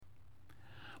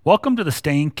Welcome to the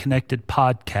Staying Connected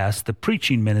podcast, the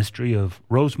preaching ministry of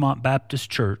Rosemont Baptist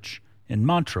Church in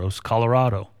Montrose,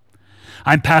 Colorado.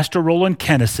 I'm Pastor Roland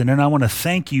Kennison, and I want to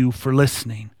thank you for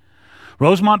listening.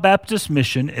 Rosemont Baptist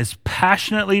Mission is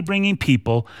passionately bringing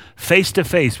people face to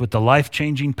face with the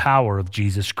life-changing power of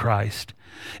Jesus Christ.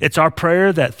 It's our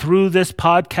prayer that through this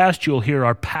podcast, you'll hear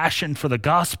our passion for the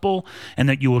gospel and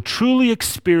that you will truly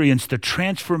experience the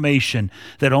transformation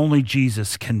that only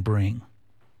Jesus can bring.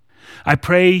 I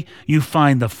pray you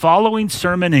find the following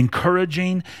sermon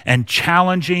encouraging and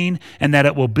challenging, and that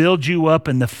it will build you up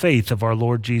in the faith of our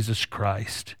Lord Jesus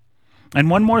Christ. And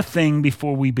one more thing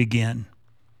before we begin.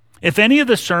 If any of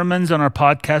the sermons on our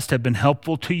podcast have been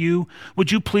helpful to you,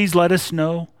 would you please let us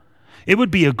know? It would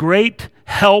be a great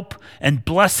help and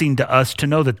blessing to us to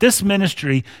know that this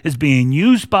ministry is being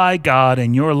used by God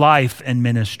in your life and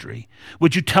ministry.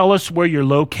 Would you tell us where you're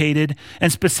located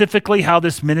and specifically how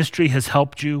this ministry has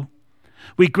helped you?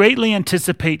 We greatly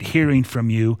anticipate hearing from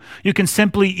you. You can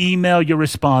simply email your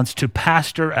response to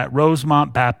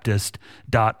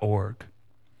pastor@rosemontbaptist.org.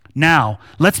 Now,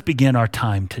 let's begin our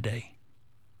time today.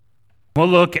 We'll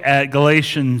look at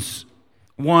Galatians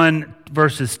 1,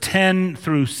 verses 10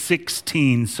 through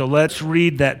 16. So let's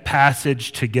read that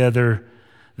passage together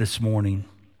this morning.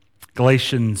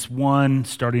 Galatians 1,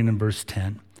 starting in verse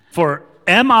 10. For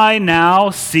am I now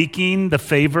seeking the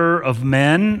favor of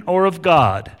men or of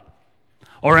God?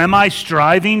 Or am I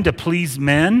striving to please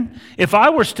men? If I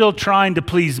were still trying to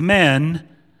please men,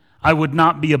 I would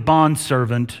not be a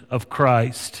bondservant of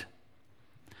Christ.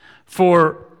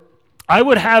 For I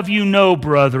would have you know,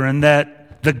 brethren,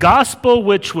 that the gospel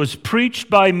which was preached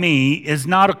by me is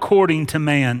not according to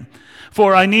man.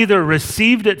 For I neither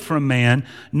received it from man,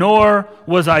 nor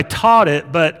was I taught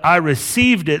it, but I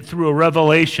received it through a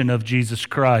revelation of Jesus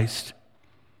Christ.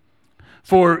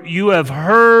 For you have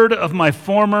heard of my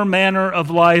former manner of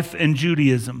life in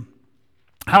Judaism,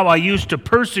 how I used to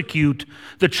persecute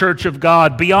the church of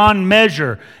God beyond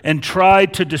measure and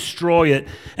tried to destroy it.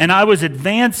 And I was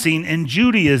advancing in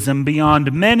Judaism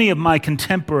beyond many of my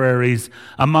contemporaries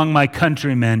among my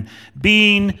countrymen,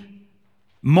 being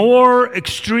more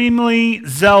extremely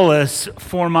zealous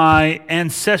for my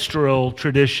ancestral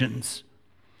traditions.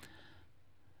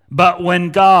 But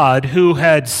when God, who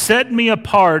had set me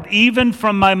apart even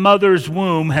from my mother's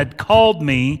womb, had called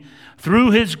me,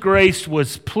 through his grace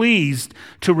was pleased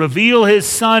to reveal his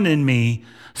Son in me,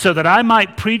 so that I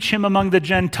might preach him among the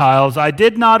Gentiles, I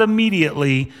did not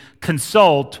immediately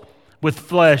consult with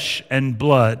flesh and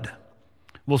blood.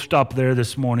 We'll stop there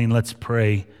this morning. Let's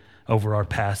pray over our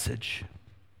passage.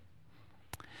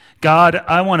 God,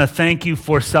 I want to thank you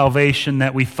for salvation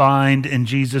that we find in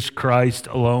Jesus Christ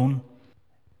alone.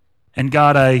 And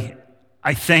God, I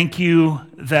thank you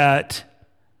that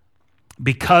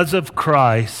because of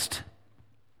Christ,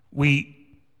 we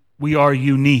are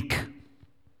unique.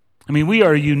 I mean, we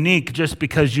are unique just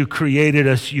because you created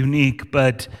us unique,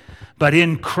 but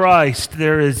in Christ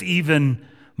there is even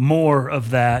more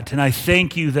of that. And I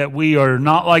thank you that we are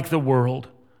not like the world.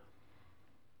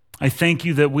 I thank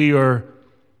you that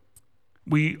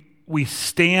we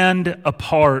stand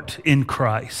apart in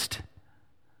Christ.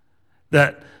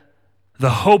 That the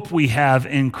hope we have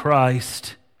in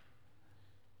Christ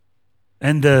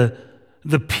and the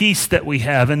peace that we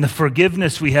have and the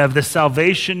forgiveness we have, the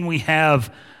salvation we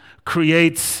have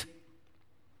creates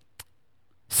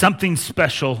something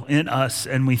special in us,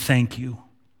 and we thank you.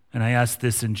 And I ask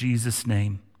this in Jesus'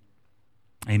 name.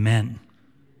 Amen.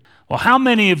 Well, how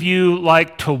many of you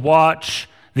like to watch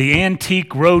the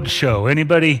Antique Roadshow?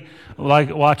 Anybody like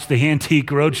to watch the Antique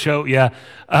Roadshow? Yeah.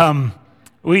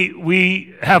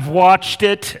 We have watched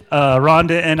it,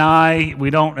 Rhonda and I.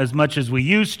 We don't as much as we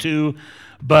used to,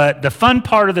 but the fun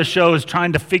part of the show is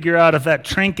trying to figure out if that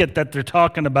trinket that they're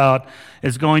talking about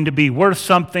is going to be worth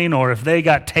something, or if they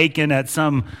got taken at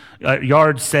some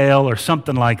yard sale or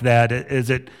something like that. Is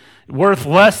it worth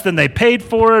less than they paid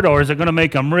for it, or is it going to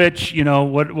make them rich? You know,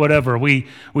 whatever. We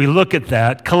look at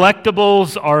that.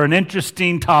 Collectibles are an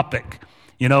interesting topic.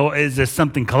 You know, is this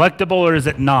something collectible or is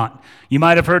it not? You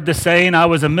might have heard the saying, I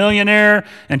was a millionaire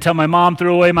until my mom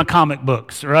threw away my comic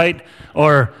books, right?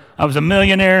 Or I was a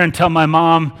millionaire until my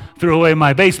mom threw away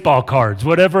my baseball cards.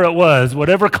 Whatever it was,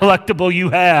 whatever collectible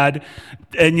you had,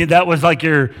 and that was like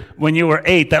when you were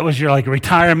 8, that was your like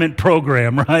retirement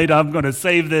program, right? I'm going to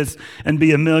save this and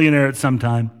be a millionaire at some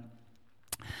time.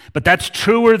 But that's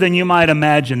truer than you might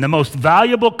imagine. The most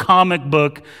valuable comic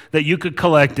book that you could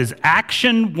collect is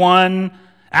Action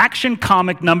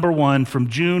Comic number 1 from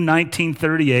June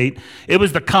 1938. It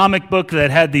was the comic book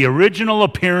that had the original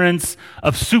appearance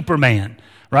of Superman,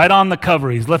 Right on the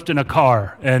cover, he's lifting a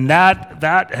car. And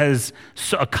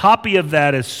a copy of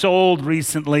that is sold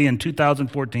recently in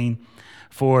 2014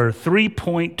 for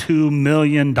 $3.2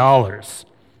 million.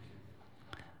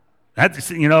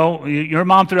 That's, your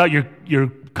mom threw out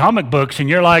your comic books and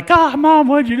you're like, Mom,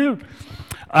 what'd you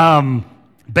do?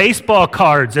 Baseball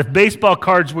cards. If baseball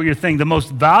cards were your thing, the most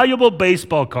valuable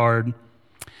baseball card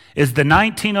is the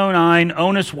 1909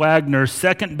 Honus Wagner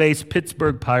second base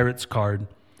Pittsburgh Pirates card.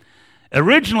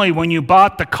 Originally, when you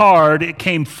bought the card, it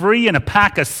came free in a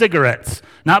pack of cigarettes,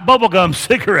 not bubblegum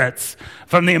cigarettes,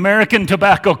 from the American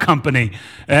Tobacco Company.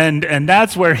 And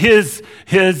that's where his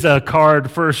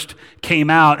card first came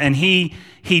out. And he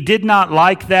did not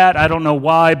like that. I don't know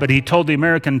why, but he told the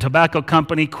American Tobacco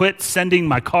Company, quit sending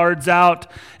my cards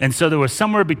out. And so there was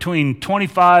somewhere between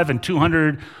 25 and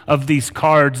 200 of these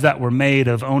cards that were made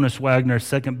of Honus Wagner,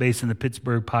 second base in the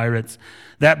Pittsburgh Pirates.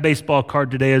 That baseball card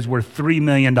today is worth $3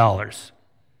 million.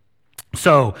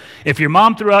 So if your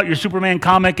mom threw out your Superman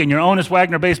comic and your Honus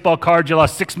Wagner baseball card, you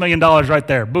lost $6 million right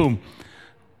there. Boom.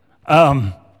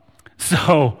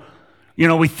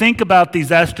 We think about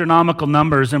these astronomical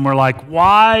numbers and we're like,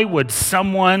 why would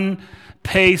someone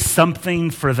pay something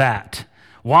for that?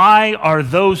 Why are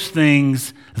those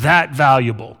things that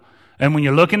valuable? And when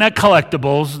you're looking at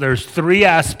collectibles, there's three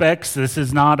aspects. This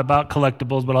is not about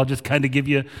collectibles, but I'll just kind of give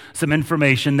you some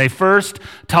information. They first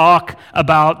talk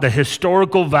about the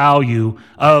historical value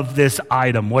of this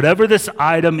item. Whatever this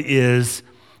item is,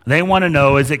 they want to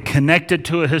know, is it connected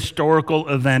to a historical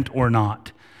event or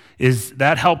not?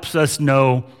 That helps us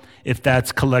know if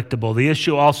that's collectible. The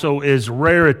issue also is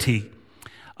rarity.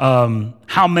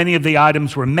 How many of the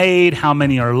items were made, how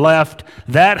many are left.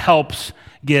 That helps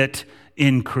get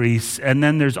increase. And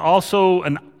then there's also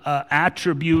an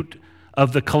attribute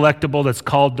of the collectible that's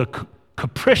called the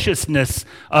capriciousness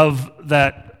of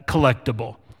that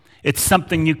collectible. It's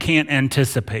something you can't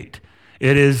anticipate.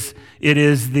 It is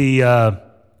the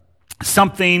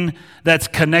something that's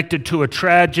connected to a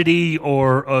tragedy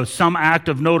or some act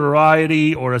of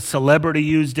notoriety, or a celebrity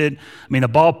used it. I mean, a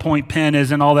ballpoint pen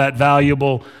isn't all that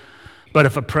valuable, but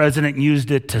if a president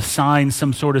used it to sign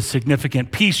some sort of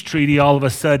significant peace treaty, all of a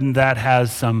sudden that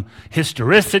has some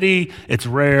historicity. It's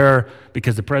rare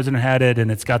because the president had it,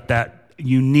 and it's got that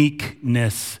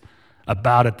uniqueness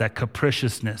about it, that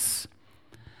capriciousness.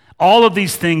 All of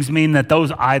these things mean that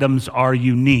those items are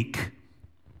unique.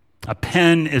 A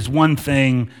pen is one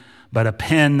thing, but a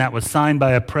pen that was signed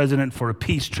by a president for a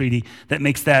peace treaty, that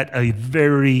makes that a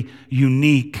very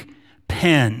unique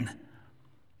pen.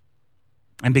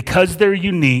 And because they're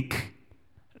unique,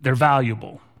 they're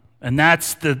valuable. And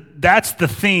that's the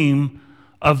theme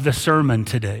of the sermon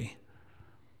today.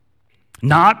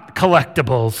 Not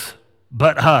collectibles,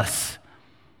 but us.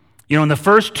 In the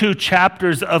first two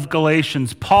chapters of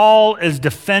Galatians, Paul is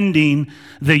defending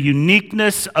the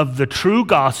uniqueness of the true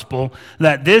gospel,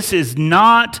 that this is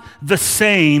not the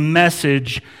same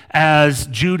message as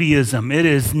Judaism. It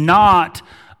is not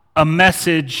a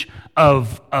message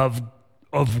of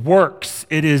works.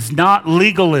 It is not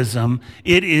legalism.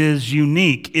 It is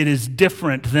unique. It is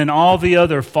different than all the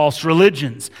other false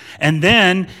religions. And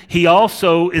then he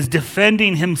also is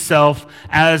defending himself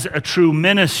as a true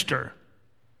minister.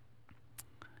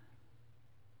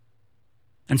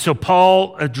 And so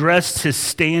Paul addressed his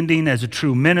standing as a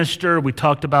true minister. We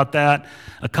talked about that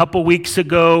a couple weeks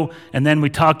ago, and then we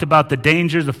talked about the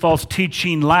dangers of false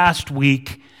teaching last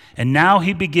week. And now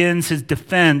he begins his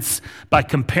defense by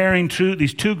comparing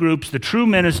these two groups, the true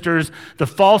ministers, the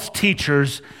false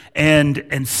teachers.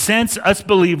 And since us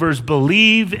believers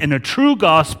believe in a true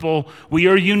gospel, we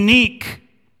are unique.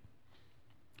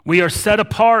 We are set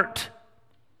apart.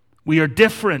 We are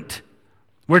different.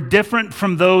 We're different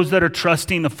from those that are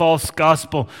trusting the false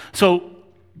gospel. So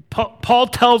Paul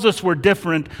tells us we're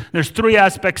different. There's three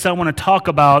aspects I want to talk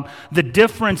about, the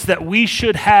difference that we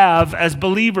should have as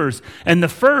believers. And the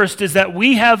first is that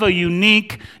we have a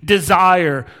unique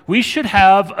desire. We should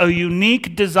have a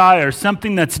unique desire,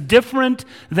 something that's different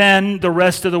than the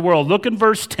rest of the world. Look in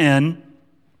verse 10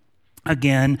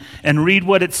 again and read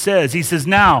what it says. He says,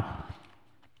 "Now,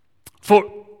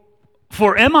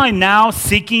 For am I now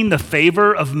seeking the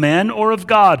favor of men or of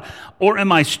God? Or am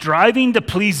I striving to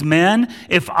please men?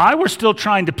 If I were still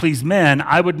trying to please men,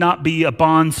 I would not be a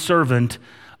bondservant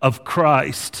of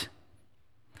Christ."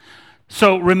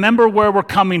 So remember where we're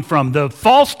coming from. The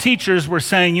false teachers were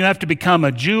saying you have to become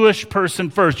a Jewish person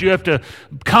first. You have to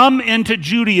come into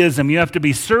Judaism. You have to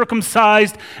be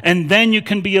circumcised, and then you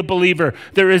can be a believer.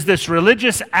 There is this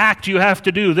religious act you have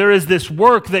to do. There is this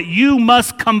work that you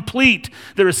must complete.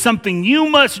 There is something you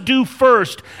must do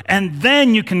first, and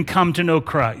then you can come to know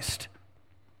Christ.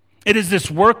 It is this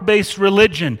work-based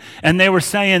religion. And they were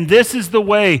saying this is the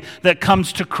way that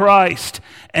comes to Christ.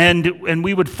 And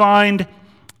we would find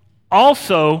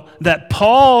also that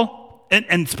Paul,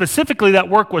 and specifically that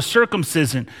work was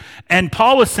circumcision. And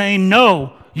Paul was saying,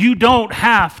 no, you don't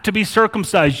have to be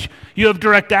circumcised. You have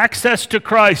direct access to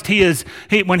Christ.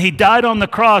 When he died on the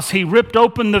cross, he ripped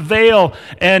open the veil,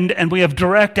 and we have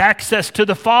direct access to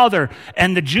the Father.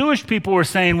 And the Jewish people were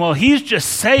saying, well, he's just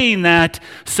saying that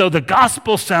so the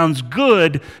gospel sounds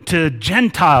good to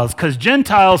Gentiles, because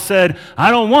Gentiles said,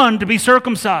 I don't want to be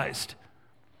circumcised.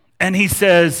 And he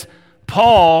says,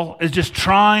 Paul is just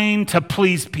trying to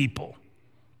please people.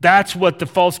 That's what the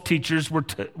false teachers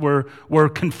were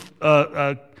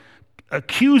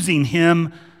accusing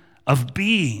him of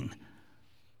being.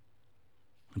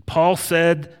 And Paul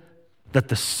said that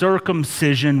the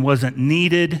circumcision wasn't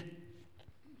needed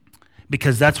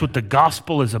because that's what the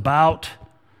gospel is about.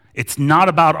 It's not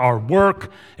about our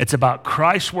work. It's about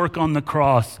Christ's work on the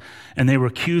cross. And they were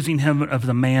accusing him of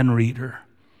the man-reader.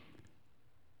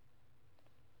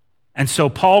 And so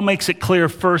Paul makes it clear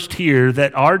first here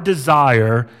that our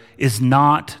desire is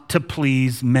not to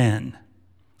please men.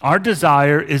 Our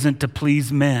desire isn't to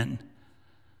please men.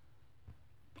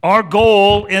 Our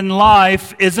goal in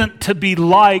life isn't to be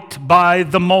liked by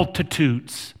the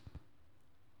multitudes.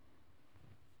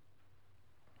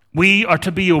 We are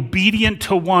to be obedient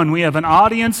to one. We have an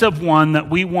audience of one that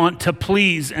we want to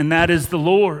please, and that is the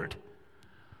Lord.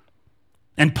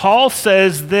 And Paul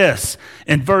says this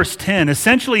in verse 10.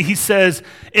 Essentially, he says,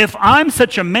 if I'm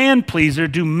such a man-pleaser,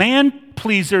 do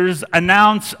man-pleasers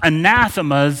announce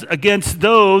anathemas against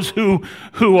those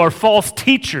who are false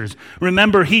teachers?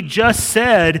 Remember, he just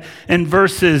said in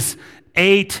verses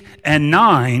 8 and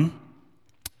 9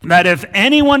 that if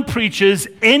anyone preaches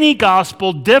any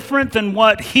gospel different than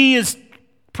what he is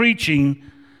preaching,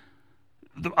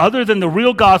 other than the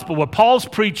real gospel, what Paul's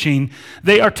preaching,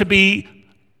 they are to be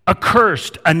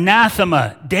accursed,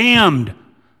 anathema, damned,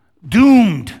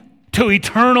 doomed to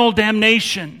eternal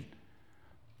damnation.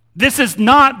 This is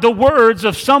not the words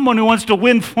of someone who wants to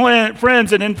win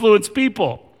friends and influence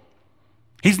people.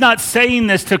 He's not saying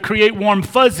this to create warm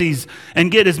fuzzies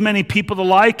and get as many people to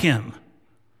like him.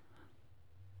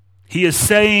 He is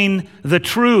saying the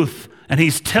truth, and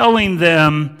he's telling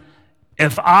them,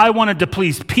 if I wanted to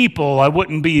please people, I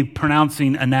wouldn't be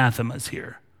pronouncing anathemas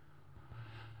here.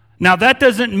 Now, that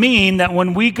doesn't mean that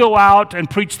when we go out and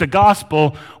preach the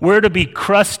gospel, we're to be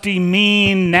crusty,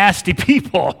 mean, nasty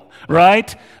people,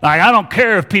 right? Like, I don't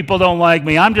care if people don't like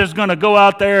me. I'm just going to go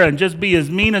out there and just be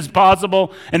as mean as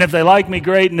possible. And if they like me,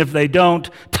 great. And if they don't,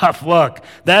 tough luck.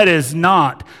 That is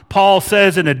not. Paul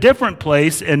says in a different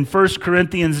place in 1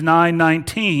 Corinthians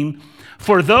 9:19,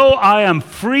 for though I am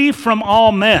free from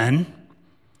all men,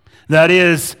 that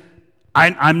is,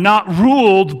 I'm not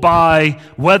ruled by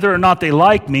whether or not they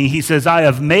like me. He says, I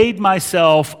have made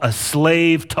myself a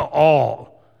slave to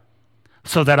all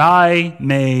so that I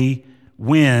may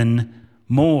win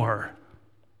more.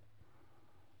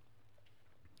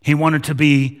 He wanted to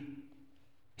be,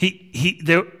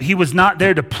 he was not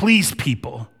there to please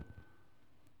people.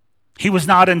 He was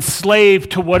not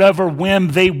enslaved to whatever whim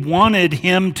they wanted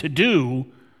him to do.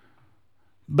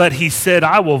 But he said,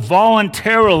 I will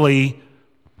voluntarily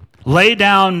lay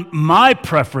down my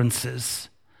preferences,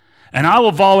 and I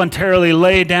will voluntarily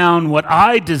lay down what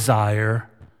I desire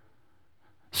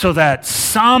so that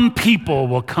some people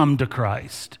will come to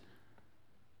Christ.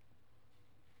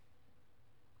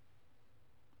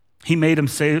 He made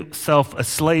himself a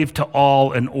slave to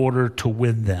all in order to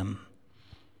win them.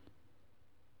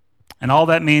 And all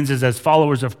that means is as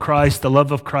followers of Christ, the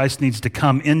love of Christ needs to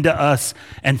come into us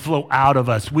and flow out of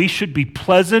us. We should be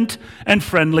pleasant and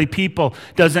friendly people.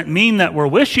 Doesn't mean that we're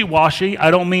wishy-washy.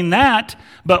 I don't mean that.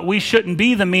 But we shouldn't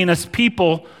be the meanest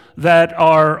people that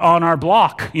are on our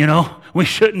block, you know. We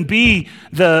shouldn't be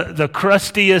the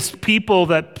crustiest people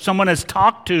that someone has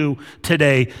talked to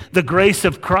today. The grace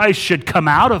of Christ should come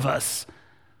out of us.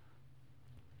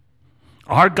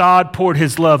 Our God poured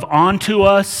his love onto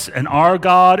us, and our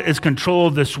God is in control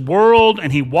of this world,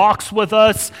 and he walks with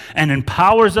us and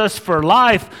empowers us for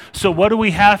life. So what do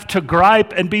we have to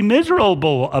gripe and be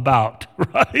miserable about,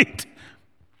 right?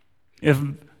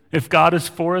 If God is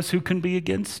for us, who can be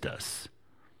against us?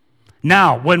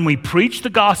 Now, when we preach the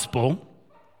gospel,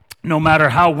 No matter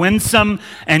how winsome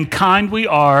and kind we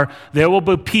are, there will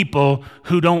be people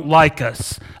who don't like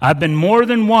us. I've been more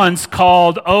than once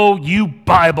called, "Oh, you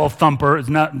Bible thumper." It's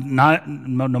not,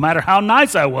 no matter how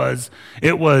nice I was,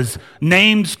 it was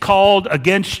names called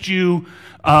against you,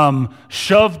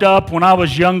 shoved up when I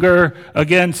was younger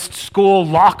against school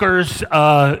lockers.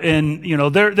 And,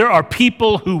 there are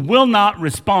people who will not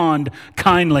respond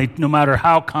kindly, no matter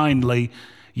how kindly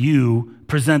you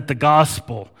present the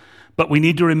gospel. But we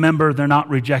need to remember they're not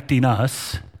rejecting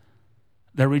us.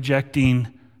 They're rejecting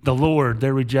the Lord.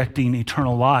 They're rejecting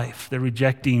eternal life. They're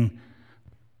rejecting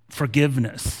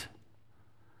forgiveness.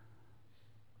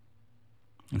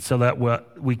 And so that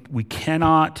we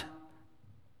cannot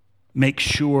make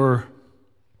sure,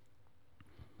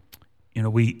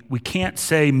 we can't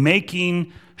say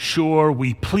making sure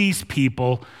we please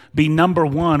people be number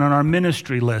one on our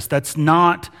ministry list. That's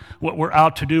not what we're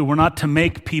out to do. We're not to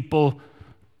make people...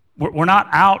 We're not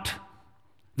out.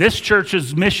 This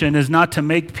church's mission is not to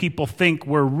make people think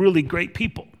we're really great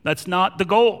people. That's not the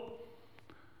goal.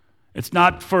 It's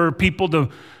not for people to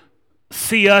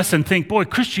see us and think, boy,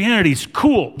 Christianity's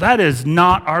cool. That is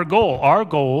not our goal. Our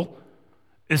goal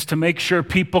is to make sure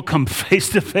people come face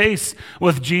to face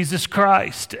with Jesus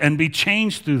Christ and be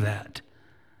changed through that.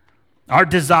 Our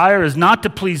desire is not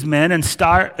to please men.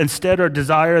 Instead, our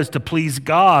desire is to please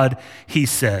God, he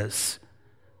says.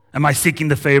 Am I seeking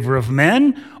the favor of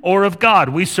men or of God?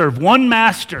 We serve one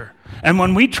master. And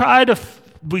when we try to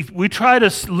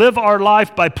live our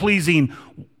life by pleasing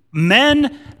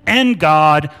men and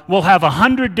God, we'll have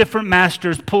 100 different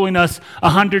masters pulling us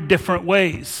 100 different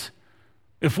ways.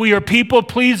 If we are people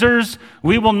pleasers,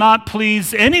 we will not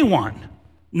please anyone,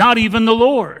 not even the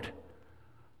Lord.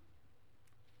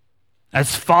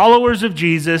 As followers of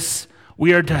Jesus,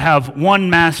 we are to have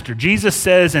one master. Jesus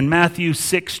says in Matthew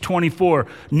 6:24,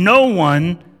 no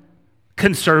one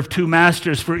can serve two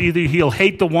masters, for either he'll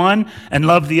hate the one and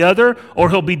love the other, or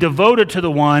he'll be devoted to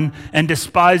the one and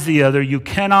despise the other. You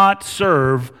cannot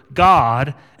serve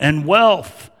God and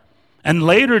wealth. And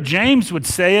later, James would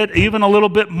say it even a little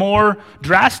bit more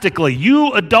drastically.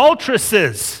 You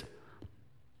adulteresses,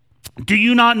 do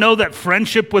you not know that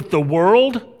friendship with the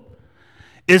world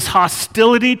is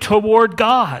hostility toward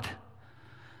God?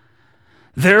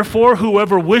 Therefore,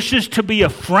 whoever wishes to be a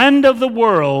friend of the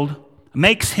world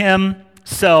makes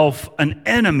himself an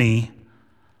enemy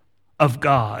of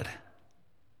God.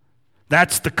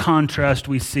 That's the contrast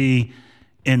we see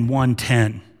in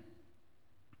 1:10.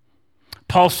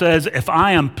 Paul says, if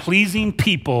I am pleasing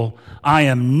people, I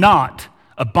am not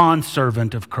a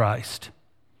bondservant of Christ,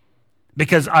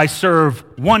 because I serve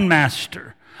one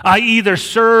master. I either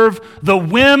serve the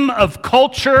whim of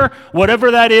culture, whatever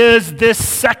that is this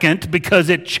second, because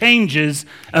it changes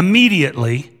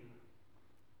immediately,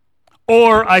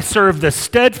 or I serve the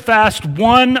steadfast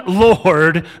one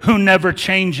Lord who never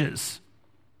changes.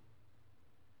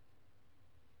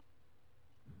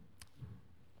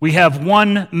 We have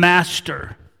one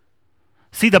master.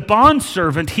 See, the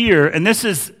bondservant here, and this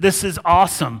is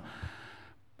awesome,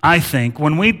 I think,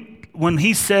 when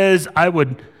he says, I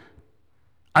would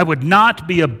not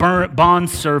be a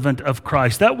bondservant of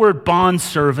Christ. That word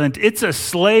bondservant, it's a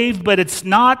slave, but it's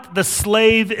not the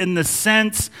slave in the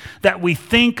sense that we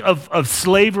think of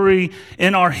slavery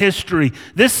in our history.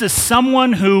 This is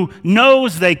someone who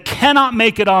knows they cannot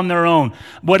make it on their own.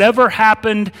 Whatever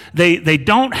happened, they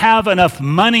don't have enough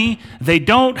money, they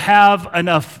don't have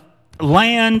enough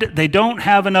land, they don't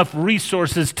have enough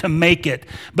resources to make it,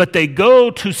 but they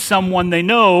go to someone they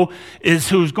know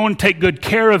who's going to take good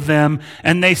care of them,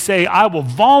 and they say, I will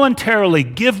voluntarily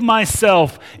give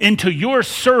myself into your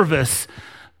service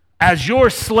as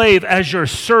your slave, as your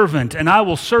servant, and I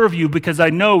will serve you because I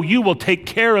know you will take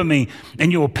care of me,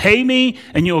 and you will pay me,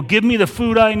 and you will give me the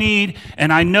food I need,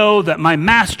 and I know that my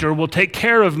master will take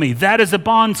care of me. That is a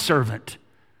bondservant.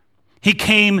 He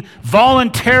came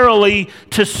voluntarily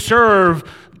to serve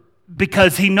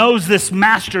because he knows this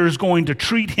master is going to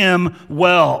treat him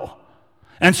well.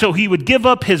 And so he would give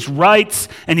up his rights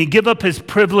and he'd give up his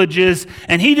privileges.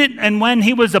 And when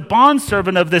he was a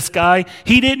bondservant of this guy,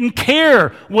 he didn't care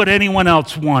what anyone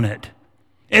else wanted.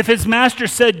 If his master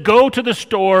said, go to the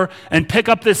store and pick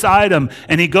up this item,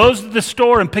 and he goes to the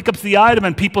store and picks up the item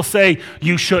and people say,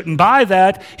 you shouldn't buy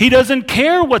that, he doesn't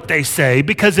care what they say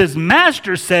because his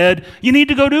master said, you need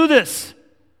to go do this.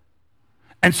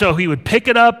 And so he would pick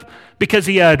it up because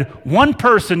he had one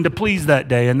person to please that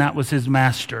day, and that was his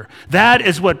master. That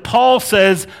is what Paul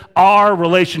says our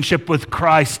relationship with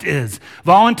Christ is.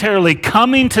 Voluntarily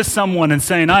coming to someone and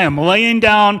saying, I am laying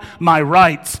down my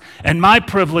rights and my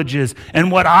privileges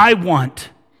and what I want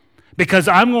because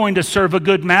I'm going to serve a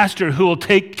good master who will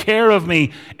take care of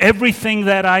me, everything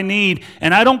that I need,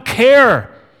 and I don't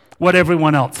care what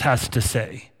everyone else has to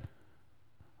say.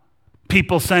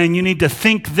 People saying you need to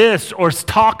think this or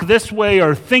talk this way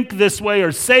or think this way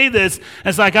or say this.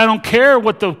 It's like, I don't care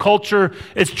what the culture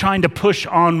is trying to push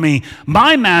on me.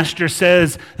 My master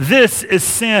says this is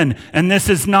sin and this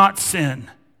is not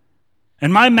sin.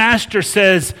 And my master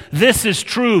says this is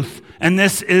truth and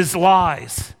this is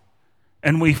lies.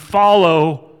 And we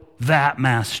follow that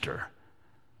master.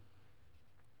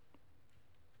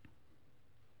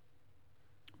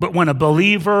 But when a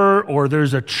believer or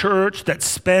there's a church that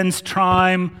spends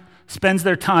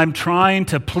their time trying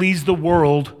to please the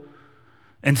world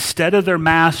instead of their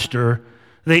master,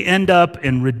 they end up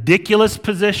in ridiculous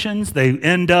positions. They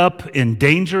end up in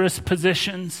dangerous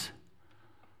positions.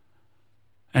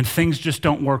 And things just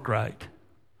don't work right.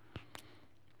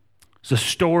 It's a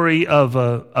story of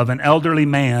an elderly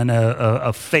man,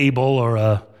 a fable or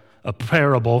a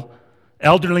parable.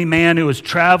 Elderly man who was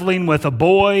traveling with a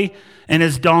boy and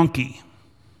his donkey.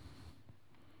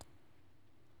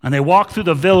 And they walked through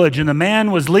the village, and the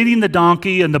man was leading the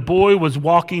donkey, and the boy was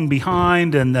walking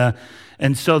behind, and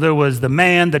so there was the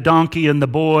man, the donkey, and the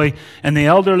boy. And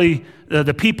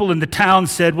the people in the town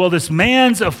said, well, this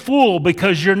man's a fool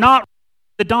because you're not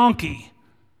the donkey.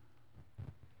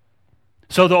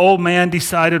 So the old man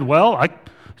decided, well, I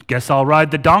guess I'll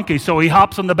ride the donkey. So he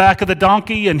hops on the back of the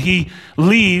donkey and he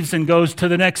leaves and goes to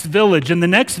the next village. In the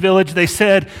next village, they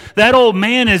said, that old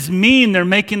man is mean. They're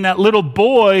making that little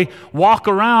boy walk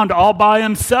around all by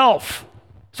himself.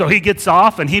 So he gets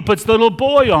off and he puts the little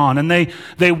boy on, and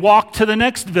they walk to the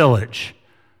next village.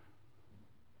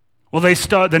 Well,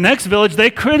 the next village,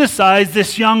 they criticize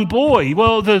this young boy.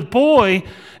 Well, the boy,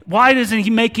 why isn't he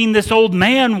making this old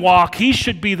man walk? He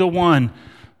should be the one.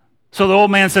 So the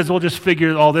old man says, we'll just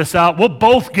figure all this out. We'll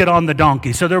both get on the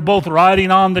donkey. So they're both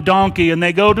riding on the donkey, and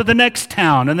they go to the next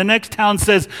town. And the next town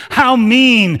says, how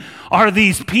mean are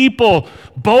these people,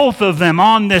 both of them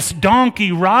on this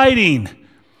donkey riding?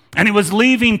 And he was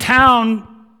leaving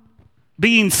town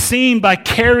being seen by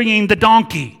carrying the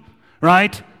donkey,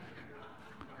 right?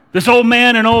 This old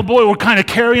man and old boy were kind of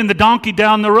carrying the donkey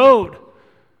down the road,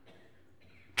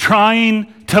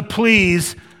 trying to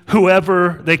please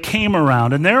whoever they came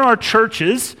around. And there are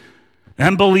churches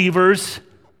and believers,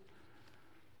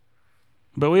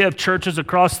 but we have churches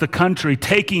across the country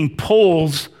taking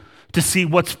polls to see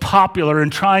what's popular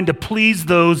and trying to please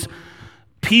those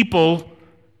people,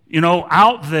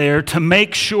 out there to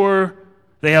make sure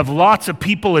they have lots of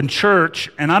people in church.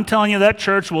 And I'm telling you, that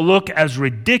church will look as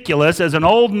ridiculous as an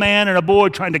old man and a boy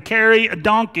trying to carry a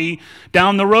donkey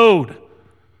down the road.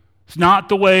 It's not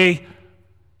the way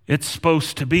it's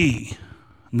supposed to be.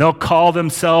 And they'll call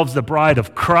themselves the bride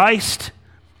of Christ,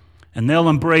 and they'll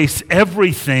embrace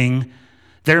everything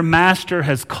their master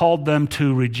has called them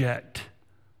to reject.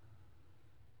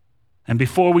 And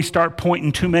before we start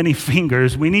pointing too many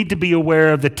fingers, we need to be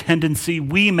aware of the tendency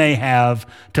we may have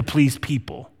to please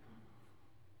people.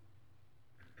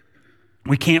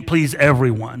 We can't please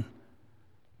everyone.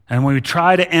 And when we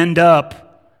try to end up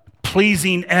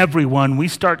pleasing everyone, we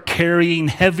start carrying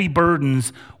heavy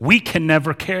burdens we can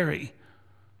never carry.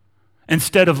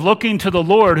 Instead of looking to the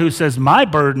Lord, who says, my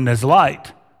burden is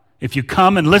light. If you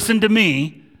come and listen to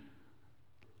me,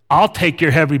 I'll take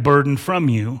your heavy burden from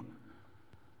you.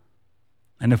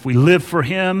 And if we live for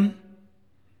him,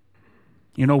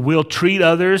 we'll treat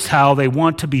others how they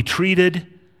want to be treated.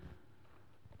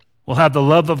 We'll have the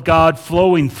love of God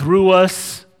flowing through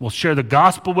us. We'll share the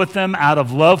gospel with them out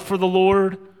of love for the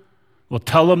Lord. We'll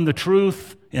tell them the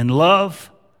truth in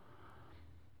love.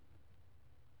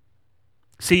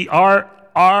 See,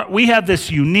 we have this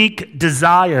unique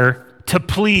desire to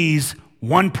please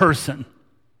one person,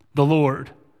 the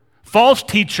Lord. False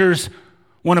teachers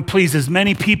want to please as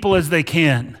many people as they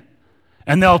can.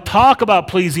 And they'll talk about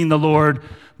pleasing the Lord,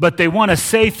 but they want to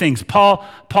say things. Paul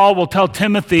will tell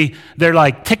Timothy, they're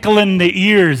like tickling the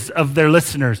ears of their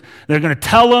listeners. They're going to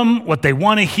tell them what they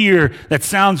want to hear that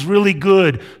sounds really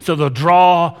good, so they'll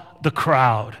draw the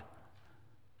crowd.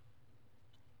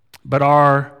 But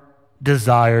our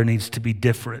desire needs to be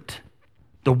different.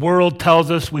 The world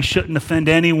tells us we shouldn't offend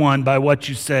anyone by what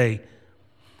you say.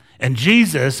 And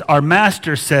Jesus, our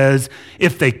master, says,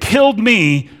 if they killed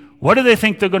me, what do they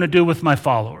think they're going to do with my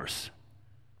followers?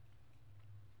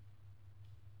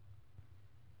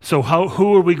 So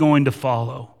who are we going to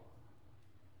follow?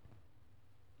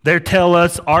 They tell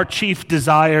us our chief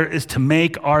desire is to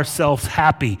make ourselves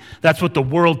happy. That's what the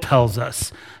world tells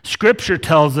us. Scripture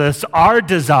tells us our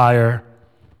desire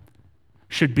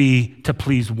should be to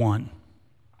please one.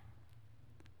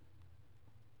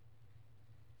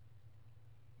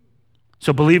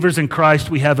 So believers in Christ,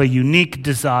 we have a unique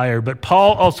desire. But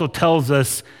Paul also tells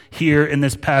us here in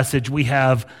this passage we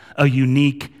have a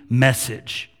unique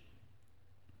message.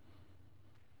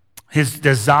 His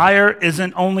desire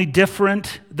isn't only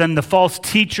different than the false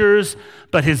teachers,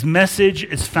 but his message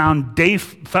is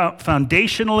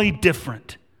foundationally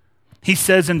different. He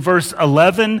says in verse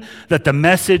 11 that the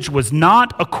message was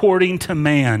not according to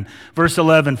man. Verse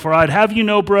 11, for I'd have you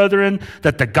know, brethren,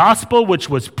 that the gospel which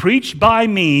was preached by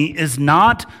me is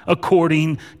not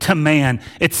according to man.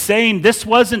 It's saying this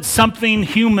wasn't something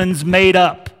humans made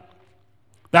up.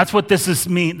 That's what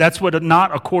that's what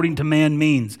not according to man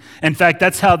means. In fact,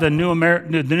 that's how the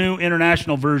New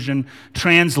International Version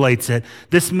translates it.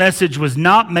 This message was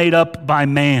not made up by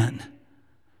man.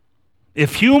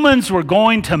 If humans were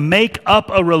going to make up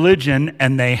a religion,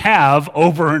 and they have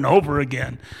over and over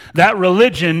again, that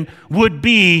religion would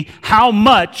be, how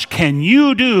much can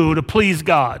you do to please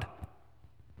God?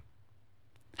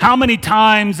 How many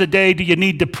times a day do you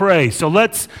need to pray? So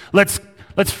let's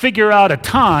figure out a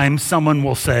time, someone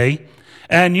will say,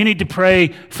 and you need to pray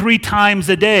 3 times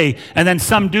a day. And then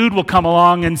some dude will come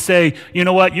along and say, you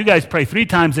know what, you guys pray 3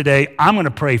 times a day. I'm going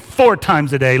to pray 4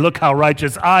 times a day. Look how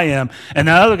righteous I am. And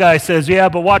the other guy says, yeah,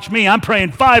 but watch me. I'm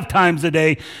praying 5 times a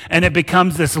day. And it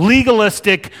becomes this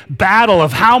legalistic battle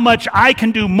of how much I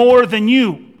can do more than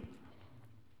you.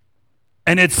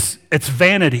 And it's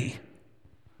vanity.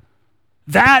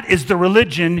 That is the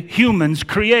religion humans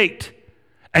create.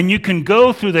 And you can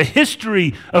go through the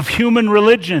history of human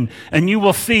religion, and you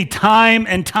will see time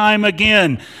and time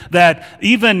again that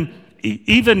even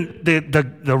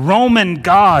the Roman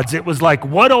gods, it was like,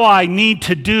 what do I need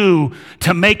to do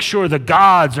to make sure the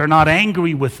gods are not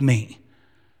angry with me?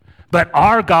 But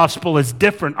our gospel is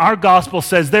different. Our gospel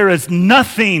says there is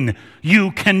nothing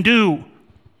you can do.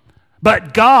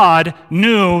 But God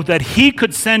knew that he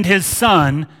could send his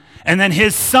son, and then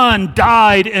his son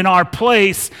died in our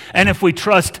place. And if we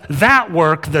trust that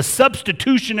work, the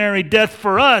substitutionary death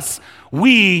for us,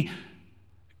 we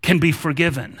can be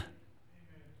forgiven.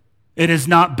 It is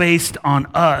not based on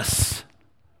us.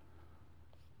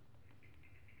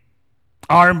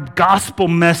 Our gospel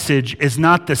message is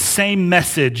not the same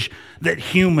message that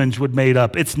humans would make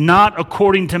up. It's not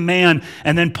according to man.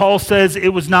 And then Paul says it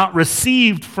was not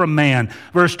received from man.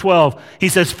 Verse 12, he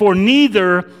says, For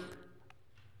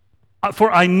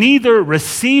I neither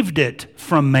received it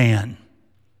from man.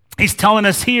 He's telling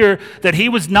us here that he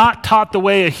was not taught the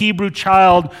way a Hebrew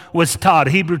child was taught.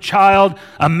 A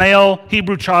male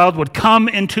Hebrew child would come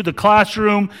into the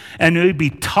classroom and he would be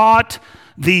taught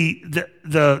the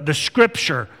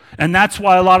scripture. And that's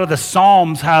why a lot of the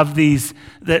Psalms have these,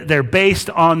 they're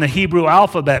based on the Hebrew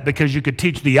alphabet, because you could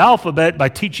teach the alphabet by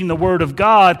teaching the Word of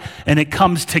God, and it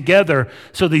comes together.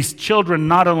 So these children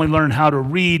not only learn how to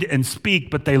read and speak,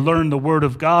 but they learn the Word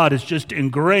of God. It's just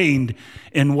ingrained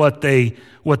in what they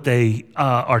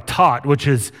are taught, which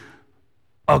is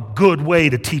a good way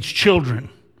to teach children.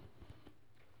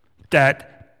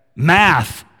 That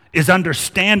math is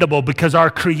understandable because our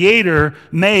Creator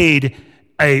made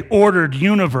an ordered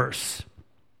universe.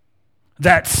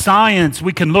 That science,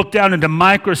 we can look down into a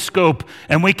microscope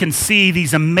and we can see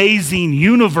these amazing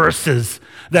universes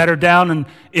that are down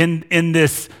in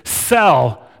this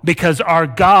cell, because our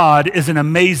God is an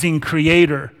amazing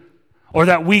creator. Or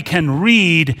that we can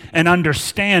read and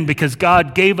understand because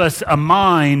God gave us a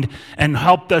mind and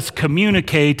helped us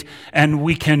communicate, and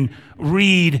we can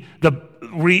read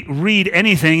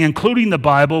anything, including the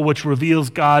Bible, which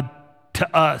reveals God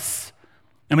to us.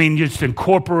 I mean, you just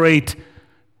incorporate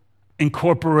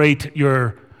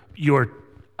your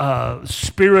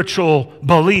spiritual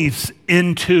beliefs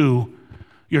into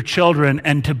your children,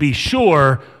 and to be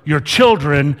sure your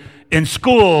children in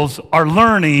schools are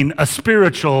learning a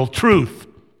spiritual truth.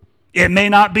 It may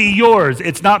not be yours.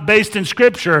 It's not based in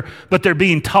Scripture, but they're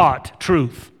being taught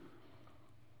truth.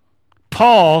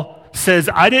 Paul says,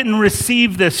 I didn't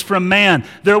receive this from man.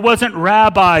 There wasn't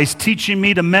rabbis teaching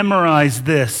me to memorize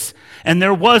this. And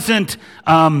there wasn't,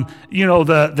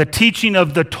 the teaching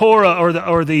of the Torah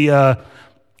or the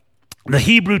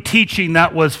Hebrew teaching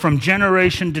that was from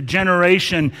generation to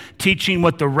generation, teaching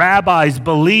what the rabbis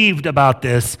believed about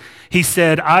this. He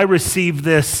said, I received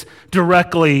this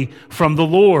directly from the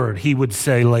Lord, he would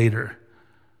say later.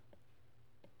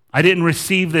 I didn't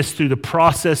receive this through the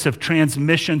process of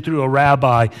transmission through a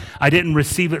rabbi. I didn't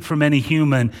receive it from any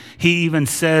human. He even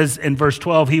says in verse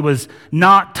 12, he was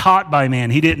not taught by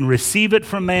man. He didn't receive it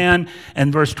from man.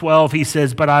 And verse 12, he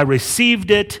says, but I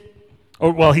received it.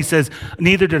 He says,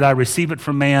 neither did I receive it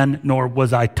from man, nor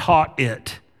was I taught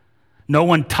it. No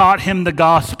one taught him the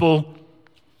gospel.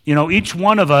 You know, each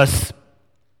one of us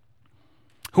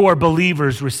who are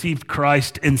believers received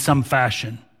Christ in some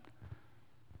fashion.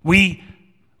 We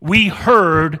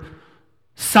heard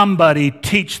somebody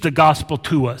teach the gospel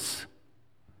to us.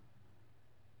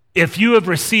 If you have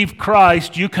received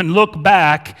Christ, you can look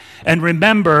back and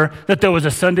remember that there was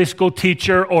a Sunday school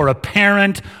teacher or a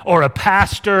parent or a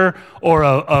pastor or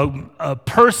a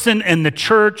person in the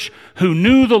church who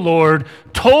knew the Lord,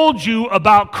 told you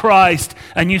about Christ,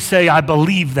 and you say, I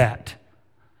believe that.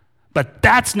 But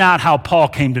that's not how Paul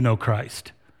came to know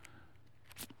Christ.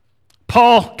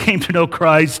 Paul came to know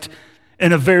Christ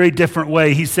in a very different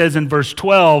way. He says in verse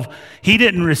 12, he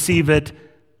didn't receive it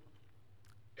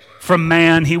from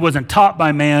man. He wasn't taught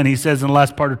by man. He says in the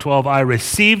last part of 12, I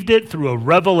received it through a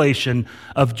revelation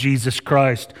of Jesus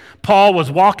Christ. Paul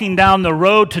was walking down the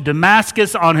road to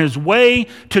Damascus on his way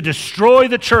to destroy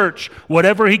the church,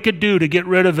 whatever he could do to get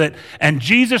rid of it. And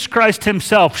Jesus Christ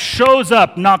himself shows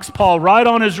up, knocks Paul right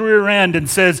on his rear end and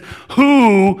says,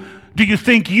 who do you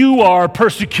think you are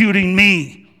persecuting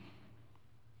me?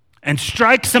 And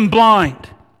strikes him blind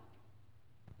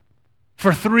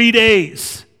for 3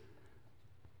 days.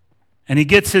 And he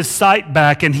gets his sight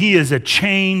back, and he is a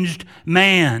changed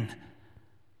man.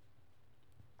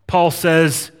 Paul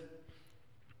says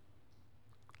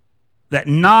that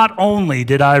not only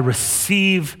did I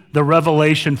receive the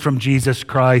revelation from Jesus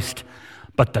Christ,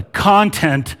 but the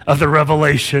content of the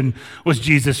revelation was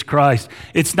Jesus Christ.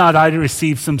 It's not I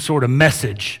received some sort of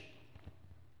message.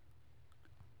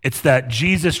 It's that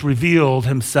Jesus revealed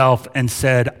himself and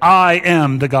said, I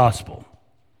am the gospel.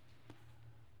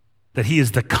 That he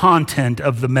is the content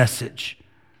of the message.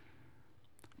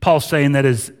 Paul's saying that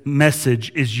his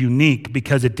message is unique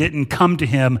because it didn't come to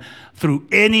him through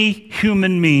any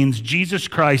human means. Jesus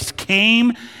Christ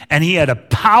came and he had a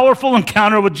powerful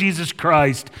encounter with Jesus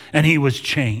Christ and he was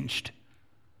changed.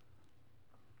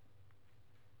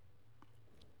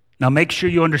 Now make sure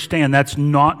you understand that's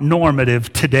not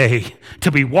normative today. To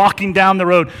be walking down the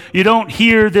road, you don't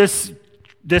hear this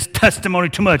testimony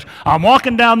too much. I'm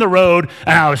walking down the road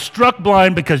and I was struck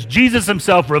blind because Jesus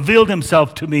himself revealed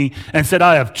himself to me and said,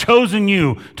 I have chosen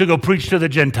you to go preach to the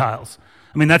Gentiles.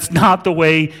 I mean, that's not the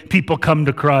way people come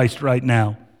to Christ right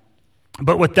now.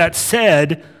 But with that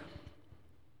said,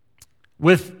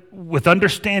 with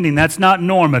understanding that's not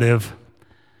normative,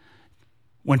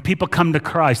 when people come to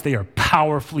Christ, they are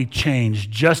powerfully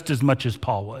changed just as much as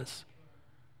Paul was.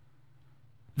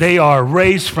 They are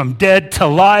raised from dead to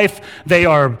life. They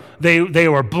are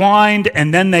blind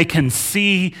and then they can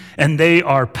see, and they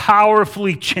are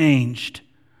powerfully changed.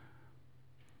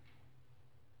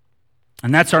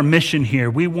 And that's our mission here.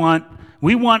 We want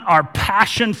our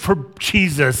passion for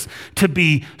Jesus to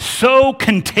be so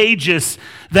contagious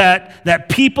that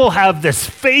people have this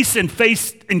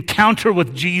face-and-face encounter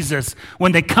with Jesus.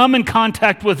 When they come in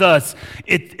contact with us,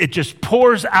 it just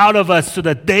pours out of us so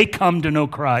that they come to know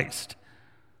Christ.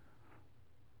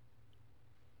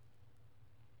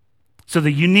 So the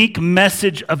unique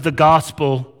message of the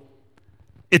gospel,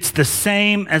 it's the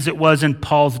same as it was in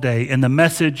Paul's day. And the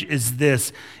message is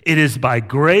this: it is by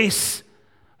grace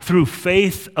through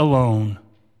faith alone,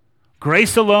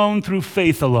 grace alone through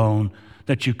faith alone,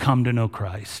 that you come to know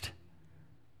Christ.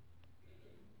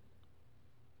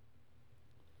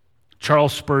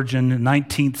 Charles Spurgeon, a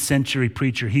 19th century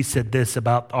preacher, he said this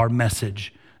about our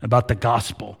message, about the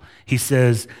gospel. He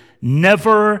says,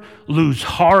 never lose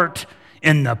heart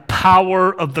in the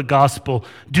power of the gospel.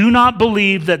 Do not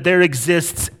believe that there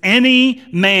exists any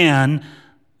man,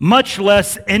 much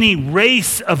less any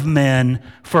race of men,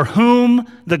 for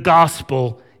whom the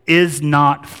gospel is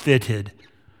not fitted.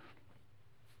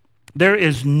 There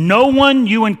is no one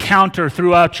you encounter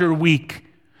throughout your week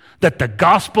that the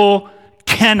gospel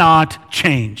cannot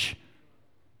change.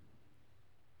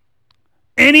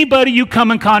 Anybody you come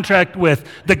in contact with,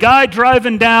 the guy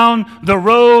driving down the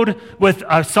road with,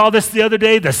 I saw this the other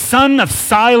day, the Son of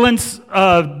Silence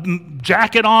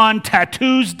jacket on,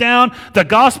 tattoos down, the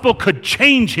gospel could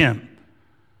change him.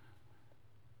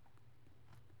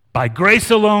 By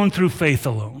grace alone, through faith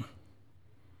alone.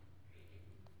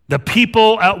 The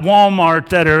people at Walmart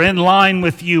that are in line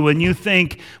with you and you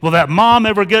think, will that mom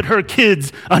ever get her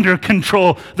kids under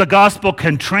control? The gospel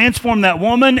can transform that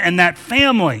woman and that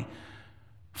family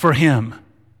for him.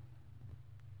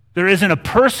 There isn't a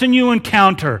person you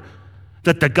encounter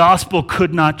that the gospel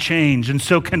could not change. And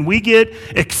so can we get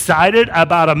excited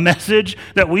about a message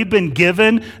that we've been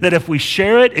given, that if we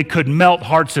share it, it could melt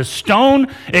hearts of stone,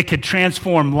 it could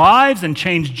transform lives and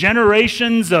change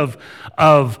generations of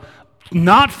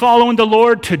not following the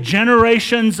Lord to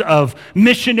generations of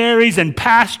missionaries and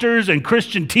pastors and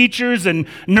Christian teachers and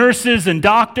nurses and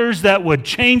doctors that would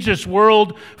change this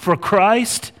world for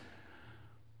Christ?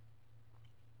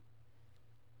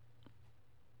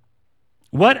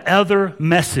 What other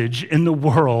message in the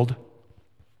world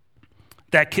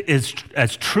that is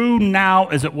as true now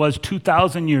as it was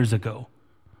 2,000 years ago,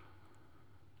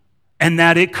 and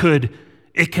that it could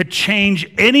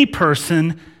change any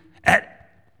person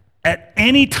at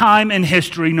any time in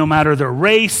history, no matter their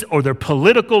race or their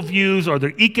political views or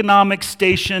their economic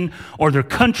station or their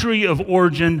country of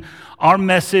origin? Our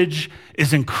message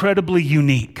is incredibly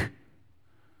unique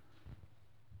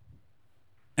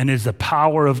and is the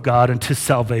power of God unto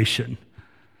salvation.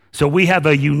 So we have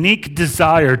a unique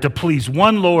desire to please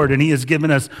one Lord, and He has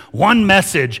given us one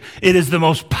message. It is the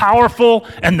most powerful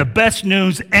and the best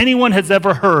news anyone has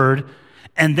ever heard.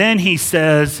 And then He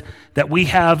says that we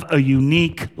have a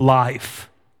unique life.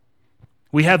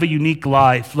 We have a unique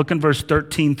life. Look in verse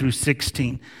 13 through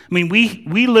 16. I mean,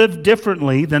 we live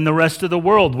differently than the rest of the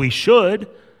world. We should.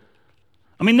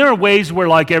 I mean, there are ways where,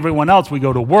 like everyone else, we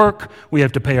go to work, we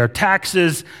have to pay our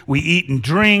taxes, we eat and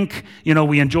drink,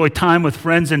 we enjoy time with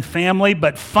friends and family,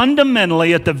 but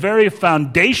fundamentally, at the very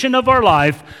foundation of our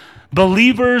life,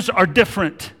 believers are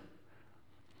different.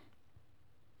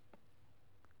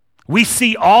 We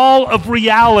see all of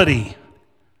reality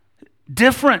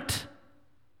different.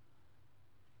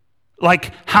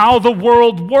 Like how the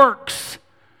world works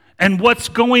and what's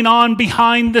going on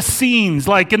behind the scenes,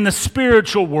 like in the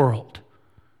spiritual world.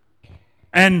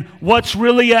 And what's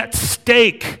really at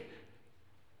stake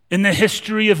in the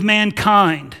history of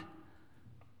mankind.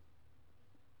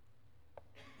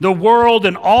 The world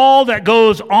and all that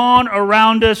goes on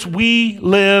around us, we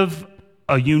live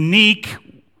a unique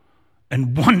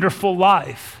and wonderful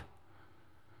life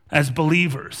as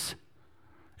believers.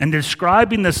 And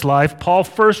describing this life, Paul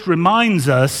first reminds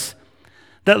us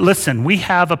that, listen, we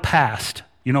have a past.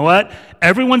 You know what?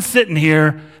 Everyone sitting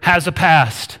here has a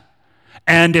past.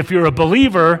 And if you're a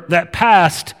believer, that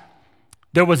past,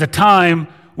 there was a time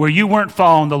where you weren't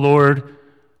following the Lord,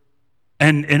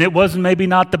 and it wasn't maybe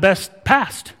not the best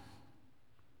past.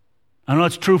 I know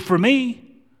it's true for me.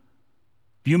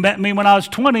 If you met me when I was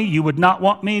 20, you would not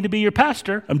want me to be your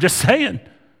pastor. I'm just saying.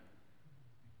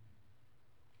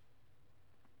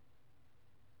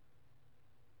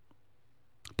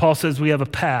 Paul says we have a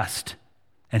past,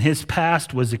 and his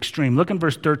past was extreme. Look in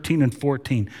verse 13 and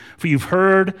 14. For you've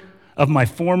heard of my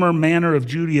former manner of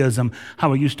Judaism,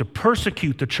 how I used to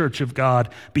persecute the church of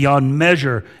God beyond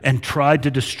measure and tried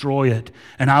to destroy it.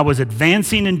 And I was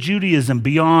advancing in Judaism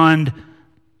beyond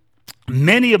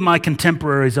many of my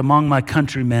contemporaries among my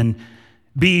countrymen,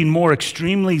 being more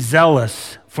extremely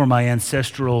zealous for my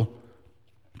ancestral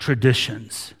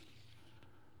traditions.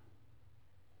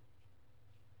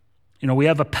 We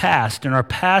have a past, and our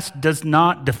past does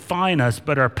not define us,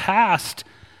 but our past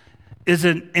is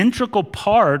an integral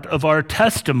part of our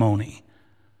testimony.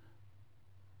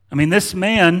 I mean, this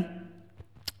man,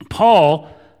 Paul,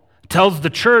 tells the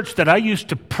church that I used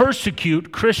to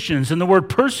persecute Christians. And the word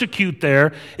persecute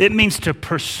there, it means to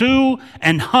pursue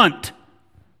and hunt.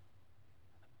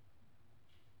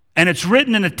 And it's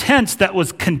written in a tense that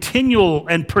was continual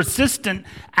and persistent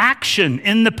action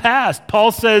in the past.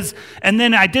 Paul says, and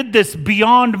then I did this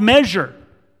beyond measure.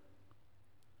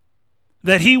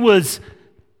 That he was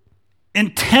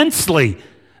intensely,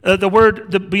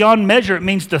 the beyond measure, it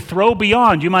means to throw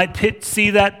beyond. You might see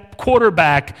that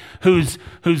quarterback who's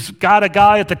got a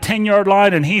guy at the 10-yard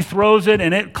line, and he throws it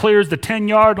and it clears the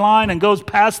 10-yard line and goes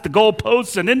past the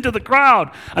goalposts and into the crowd.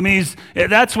 I mean,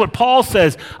 that's what Paul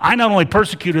says. I not only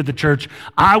persecuted the church,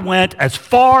 I went as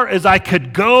far as I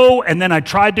could go, and then I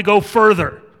tried to go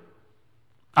further.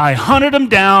 I hunted them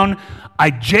down, I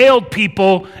jailed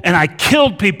people, and I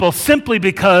killed people simply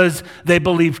because they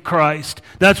believed Christ.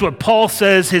 That's what Paul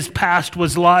says his past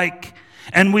was like.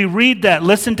 And we read that.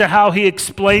 Listen to how he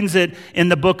explains it in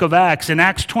the book of Acts. In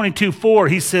Acts 22:4,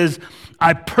 he says,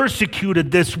 I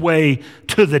persecuted this way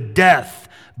to the death,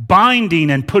 binding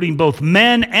and putting both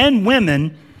men and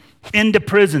women into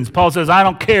prisons. Paul says, I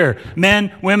don't care.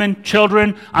 Men, women,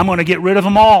 children, I'm going to get rid of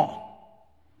them all.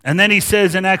 And then he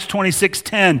says in Acts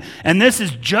 26:10, and this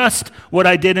is just what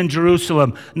I did in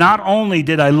Jerusalem. Not only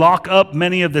did I lock up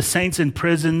many of the saints in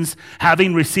prisons,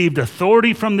 having received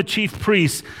authority from the chief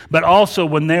priests, but also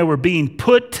when they were being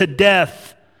put to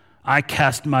death, I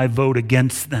cast my vote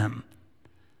against them.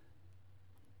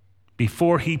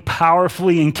 Before he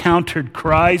powerfully encountered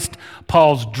Christ,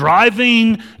 Paul's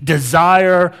driving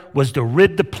desire was to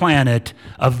rid the planet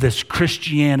of this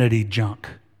Christianity junk.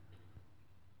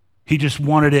 He just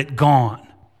wanted it gone.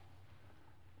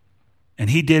 And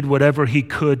he did whatever he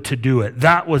could to do it.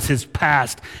 That was his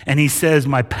past. And he says,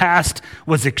 my past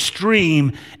was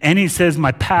extreme. And he says,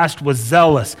 my past was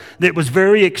zealous. It was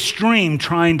very extreme,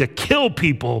 trying to kill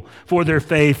people for their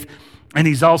faith. And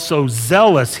he's also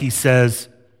zealous, he says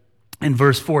in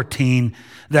verse 14,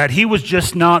 that he was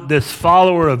just not this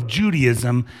follower of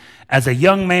Judaism. As a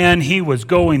young man, he was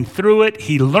going through it,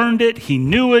 he learned it, he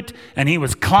knew it, and he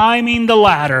was climbing the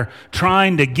ladder,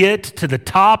 trying to get to the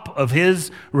top of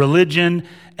his religion,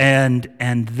 and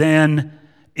then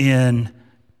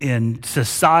in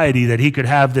society that he could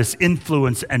have this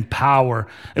influence and power.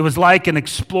 It was like an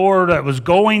explorer that was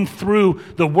going through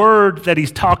the word that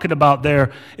he's talking about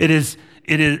there. It is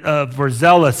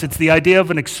overzealous. It's the idea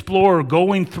of an explorer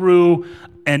going through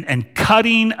and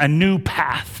cutting a new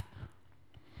path.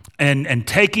 And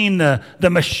taking the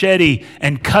machete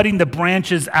and cutting the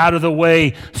branches out of the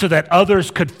way so that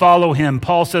others could follow him.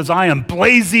 Paul says, I am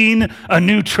blazing a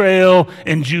new trail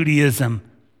in Judaism.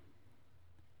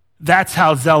 That's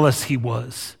how zealous he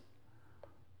was.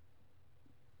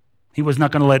 He was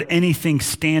not going to let anything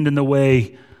stand in the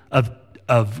way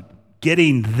of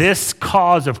getting this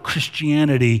cause of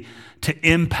Christianity to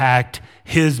impact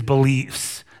his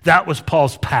beliefs. That was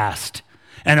Paul's past.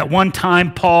 And at one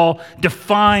time, Paul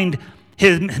defined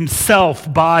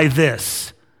himself by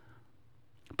this.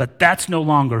 But that's no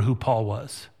longer who Paul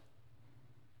was.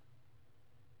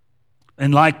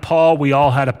 And like Paul, we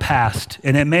all had a past.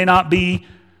 And it may not be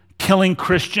killing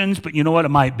Christians, but you know what? It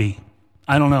might be.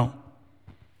 I don't know.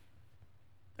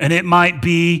 And it might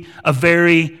be a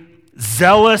very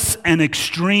zealous and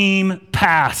extreme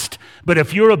past. But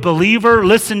if you're a believer,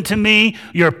 listen to me,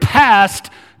 your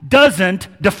past doesn't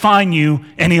define you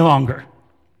any longer.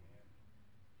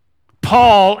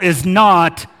 Paul is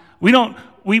not,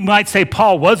 we might say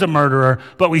Paul was a murderer,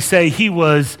 but we say he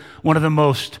was one of the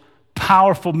most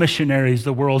powerful missionaries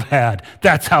the world had.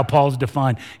 That's how Paul's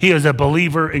defined. He is a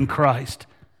believer in Christ.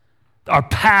 Our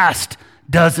past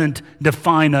doesn't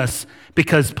define us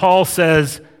because Paul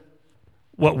says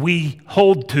what we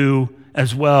hold to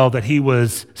as well, that he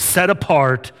was set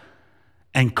apart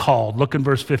and called. Look in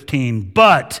verse 15.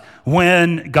 But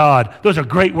when God, those are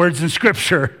great words in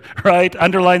Scripture, right?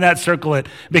 Underline that, circle it,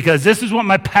 because this is what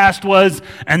my past was,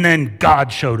 and then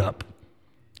God showed up,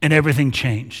 and everything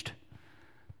changed.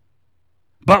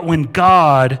 But when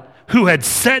God, who had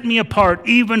set me apart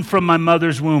even from my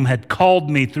mother's womb, had called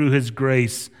me through his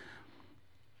grace.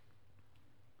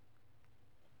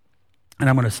 And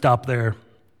I'm going to stop there.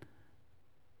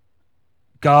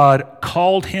 God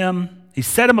called him. He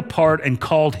set him apart and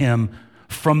called him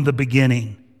from the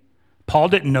beginning. Paul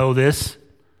didn't know this.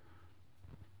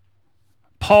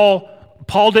 Paul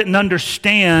didn't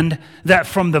understand that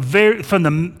from the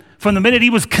minute he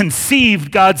was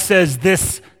conceived, God says,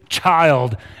 this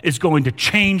child is going to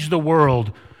change the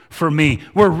world for me.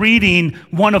 We're reading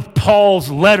one of Paul's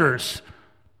letters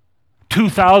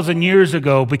 2,000 years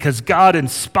ago because God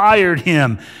inspired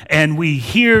him, and we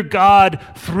hear God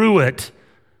through it.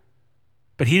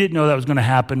 But he didn't know that was going to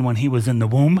happen when he was in the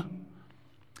womb.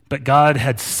 But God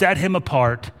had set him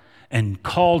apart and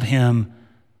called him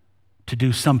to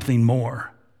do something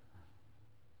more.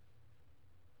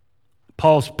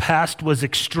 Paul's past was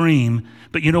extreme,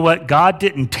 but you know what? God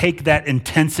didn't take that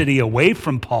intensity away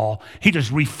from Paul. He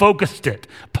just refocused it.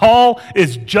 Paul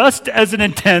is just as an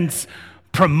intense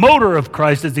promoter of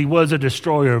Christ as he was a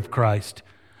destroyer of Christ.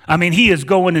 I mean, he is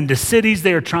going into cities,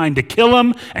 they are trying to kill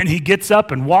him, and he gets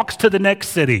up and walks to the next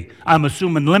city. I'm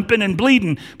assuming limping and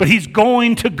bleeding, but he's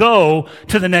going to go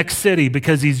to the next city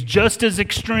because he's just as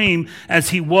extreme as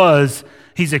he was.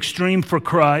 He's extreme for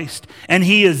Christ, and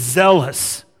he is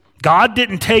zealous. God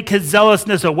didn't take his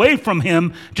zealousness away from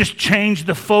him, just changed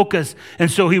the focus. And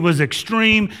so he was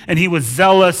extreme and he was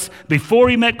zealous before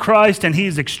he met Christ, and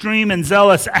he's extreme and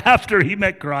zealous after he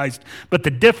met Christ. But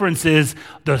the difference is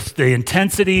the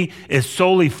intensity is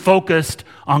solely focused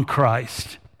on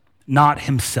Christ, not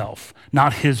himself,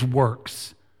 not his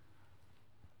works.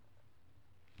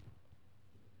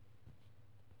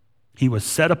 He was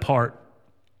set apart.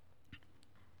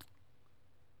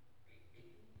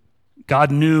 God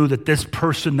knew that this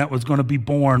person that was going to be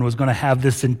born was going to have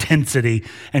this intensity,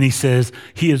 and he says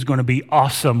he is going to be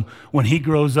awesome when he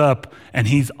grows up and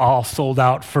he's all sold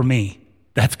out for me.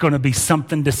 That's going to be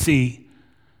something to see.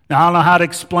 Now, I don't know how to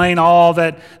explain all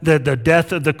that the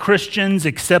death of the Christians,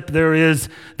 except there is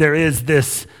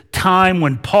this time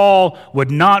when Paul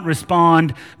would not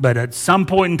respond, but at some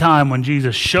point in time when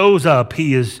Jesus shows up,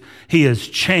 he is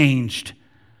changed.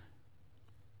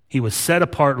 He was set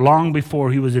apart long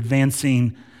before he was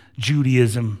advancing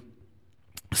Judaism,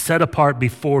 set apart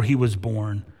before he was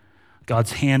born.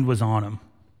 God's hand was on him.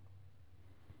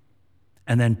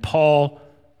 And then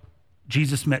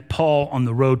Jesus met Paul on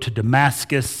the road to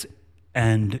Damascus,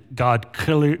 and God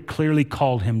clearly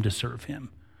called him to serve him.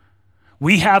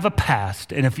 We have a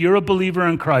past, and if you're a believer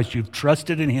in Christ, you've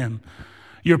trusted in him,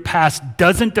 your past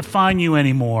doesn't define you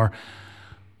anymore,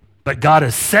 but God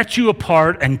has set you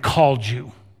apart and called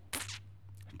you.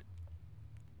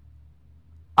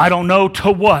 I don't know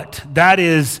to what. That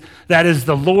is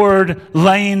the Lord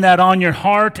laying that on your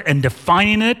heart and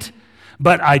defining it,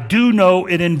 but I do know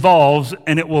it involves,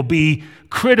 and it will be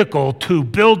critical to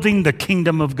building the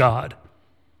kingdom of God,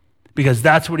 because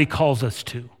that's what he calls us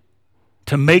to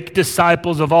make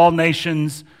disciples of all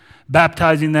nations,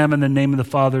 baptizing them in the name of the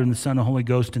Father and the Son and the Holy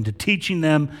Ghost, and to teaching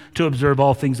them to observe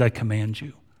all things I command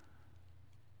you.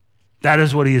 That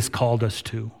is what he has called us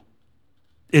to,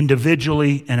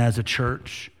 individually and as a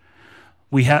church.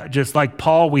 We have, just like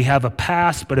Paul, we have a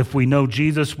past, but if we know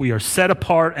Jesus, we are set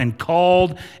apart and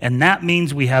called, and that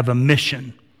means we have a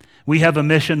mission. We have a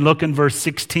mission, look in verse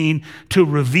 16, to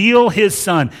reveal his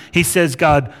Son. He says,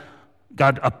 God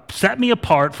set me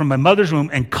apart from my mother's womb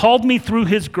and called me through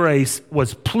his grace,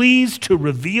 was pleased to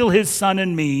reveal his Son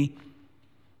in me,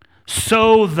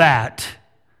 so that,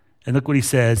 and look what he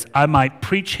says, I might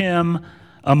preach him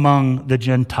among the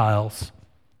Gentiles.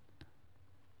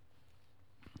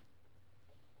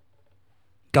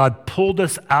 God pulled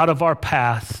us out of our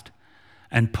past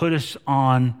and put us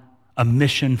on a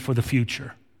mission for the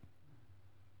future.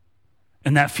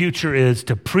 And that future is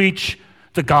to preach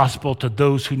the gospel to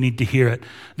those who need to hear it.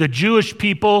 The Jewish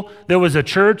people, there was a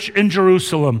church in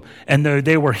Jerusalem, and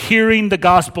they were hearing the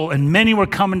gospel, and many were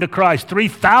coming to Christ.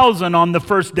 3,000 on the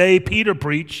first day Peter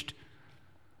preached.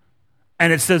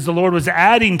 And it says the Lord was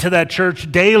adding to that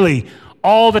church daily.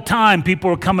 All the time,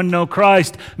 people were coming to know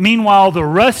Christ. Meanwhile, the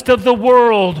rest of the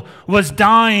world was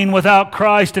dying without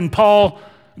Christ, and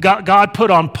God put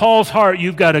on Paul's heart,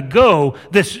 you've got to go.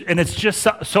 And it's just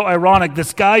so ironic.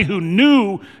 This guy who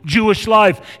knew Jewish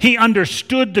life, he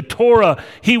understood the Torah.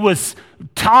 He was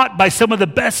taught by some of the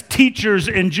best teachers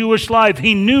in Jewish life.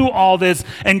 He knew all this,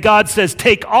 and God says,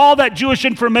 take all that Jewish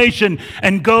information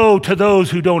and go to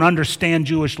those who don't understand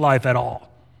Jewish life at all.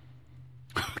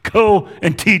 Go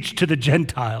and teach to the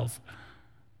Gentiles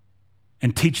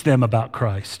and teach them about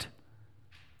Christ.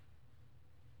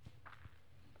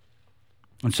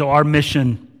 And so our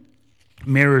mission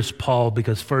mirrors Paul,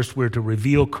 because first we're to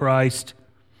reveal Christ.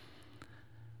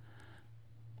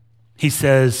 He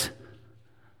says,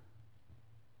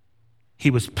 he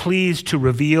was pleased to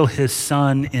reveal his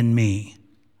Son in me.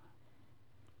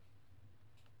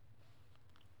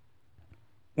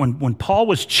 When Paul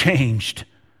was changed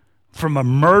from a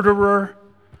murderer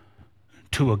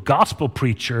to a gospel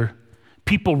preacher,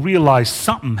 people realized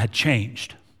something had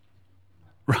changed,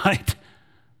 right?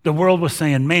 The world was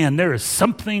saying, man, there is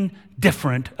something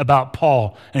different about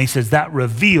Paul. And he says, that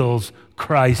reveals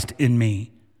Christ in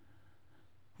me.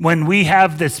 When we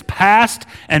have this past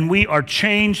and we are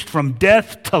changed from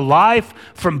death to life,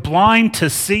 from blind to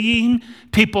seeing,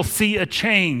 people see a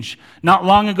change. Not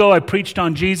long ago, I preached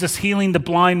on Jesus healing the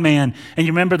blind man. And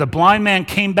you remember the blind man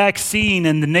came back seeing,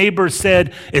 and the neighbors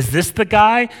said, is this the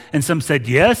guy? And some said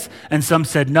yes, and some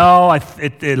said no,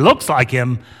 it looks like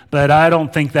him, but I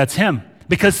don't think that's him.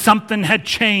 Because something had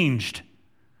changed.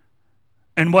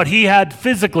 And what he had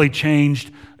physically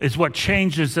changed is what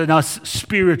changes in us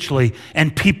spiritually.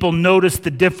 And people notice the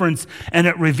difference, and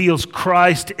it reveals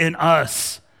Christ in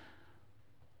us.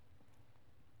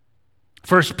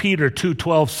 1 Peter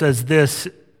 2:12 says this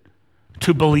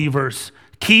to believers: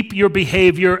 keep your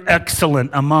behavior excellent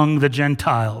among the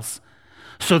Gentiles,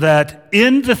 so that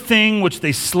in the thing which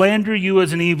they slander you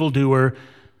as an evildoer,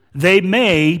 they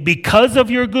may, because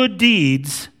of your good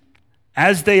deeds,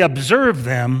 as they observe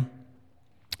them,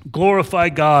 glorify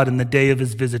God in the day of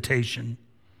his visitation.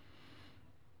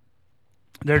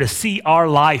 They're to see our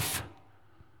life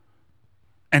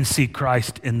and see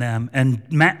Christ in them. And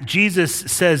Jesus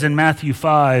says in Matthew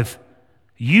 5,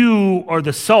 you are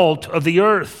the salt of the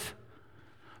earth.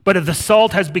 But if the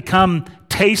salt has become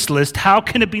tasteless, how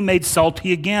can it be made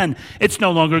salty again? It's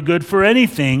no longer good for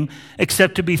anything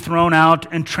except to be thrown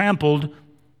out and trampled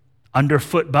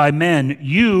underfoot by men.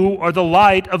 You are the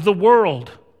light of the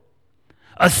world.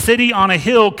 A city on a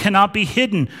hill cannot be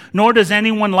hidden, nor does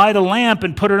anyone light a lamp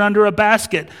and put it under a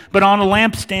basket, but on a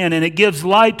lampstand, and it gives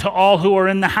light to all who are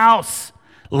in the house.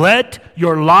 Let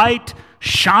your light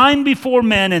shine before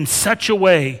men in such a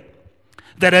way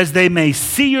that as they may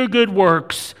see your good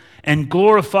works and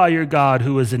glorify your God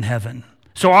who is in heaven.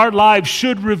 So our lives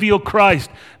should reveal Christ.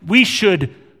 We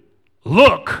should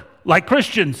look like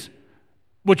Christians,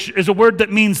 which is a word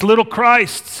that means little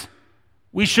Christs.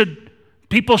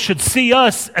 People should see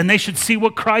us, and they should see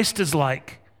what Christ is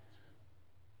like.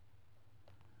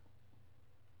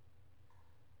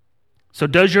 So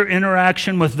does your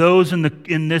interaction with those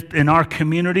in our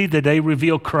community, do they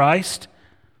reveal Christ?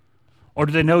 Or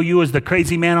do they know you as the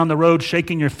crazy man on the road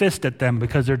shaking your fist at them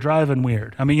because they're driving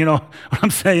weird? I mean, you know what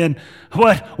I'm saying?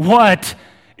 What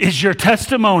is your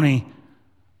testimony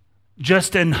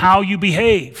just in how you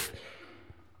behave?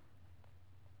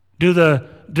 Do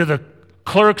the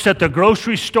clerks at the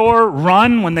grocery store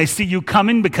run when they see you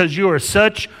coming because you are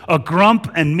such a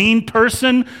grump and mean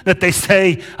person that they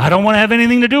say, I don't want to have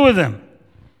anything to do with them?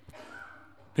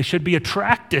 They should be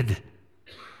attracted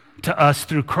to us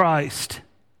through Christ.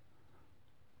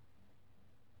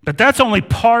 But that's only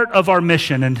part of our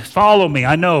mission. And follow me.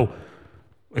 I know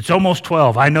it's almost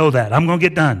 12. I know that. I'm going to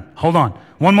get done. Hold on.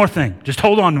 One more thing. Just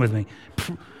hold on with me.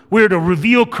 We are to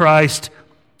reveal Christ.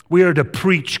 We are to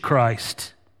preach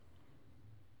Christ.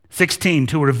 16,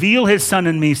 to reveal his Son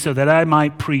in me so that I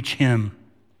might preach him.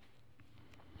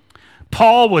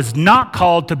 Paul was not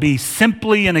called to be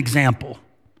simply an example.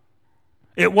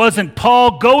 It wasn't,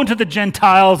 Paul, go into the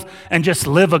Gentiles and just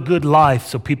live a good life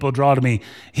so people draw to me.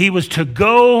 He was to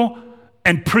go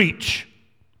and preach.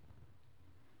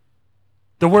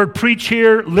 The word preach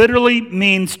here literally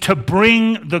means to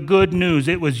bring the good news.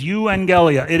 It was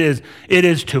euangelia. It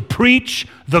is to preach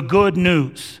the good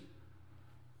news.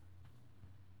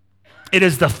 It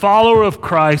is the follower of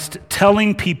Christ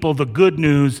telling people the good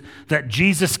news that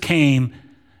Jesus came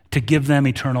to give them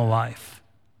eternal life.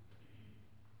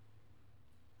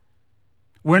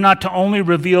 We're not to only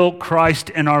reveal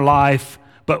Christ in our life,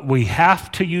 but we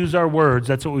have to use our words.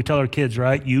 That's what we tell our kids,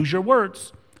 right? Use your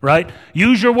words, right?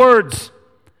 Use your words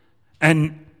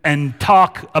and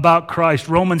talk about Christ.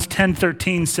 Romans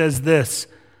 10:13 says this,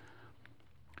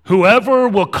 whoever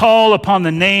will call upon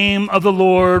the name of the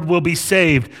Lord will be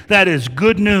saved. That is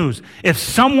good news. If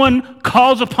someone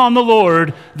calls upon the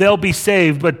Lord, they'll be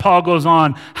saved. But Paul goes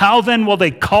on, how then will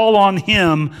they call on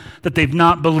him that they've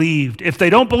not believed? If they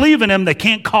don't believe in him, they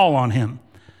can't call on him.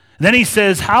 Then he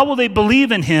says, how will they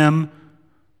believe in him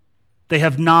they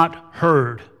have not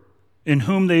heard, in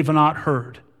whom they've not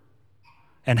heard?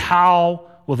 And how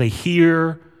will they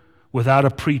hear without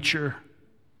a preacher?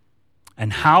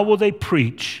 And how will they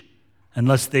preach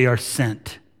unless they are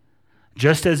sent?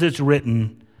 Just as it's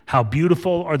written, how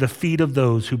beautiful are the feet of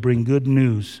those who bring good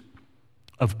news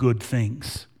of good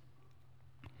things.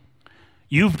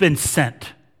 You've been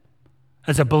sent.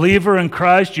 As a believer in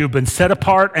Christ, you've been set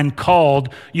apart and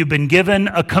called. You've been given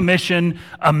a commission,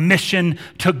 a mission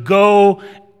to go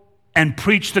and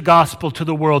preach the gospel to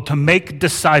the world, to make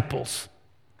disciples.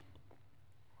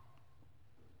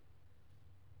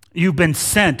 You've been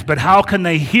sent, but how can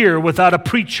they hear without a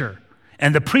preacher?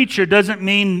 And the preacher doesn't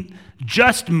mean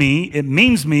just me. It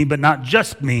means me, but not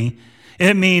just me.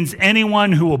 It means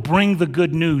anyone who will bring the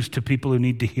good news to people who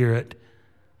need to hear it.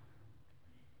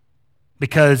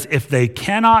 Because if they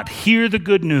cannot hear the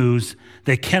good news,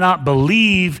 they cannot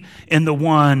believe in the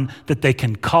one that they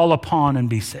can call upon and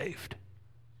be saved.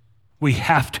 We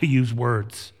have to use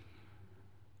words.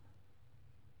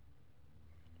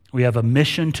 We have a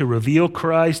mission to reveal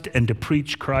Christ and to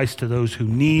preach Christ to those who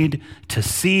need to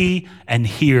see and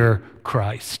hear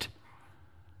Christ.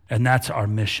 And that's our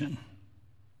mission.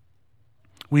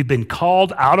 We've been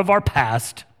called out of our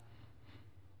past,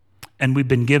 and we've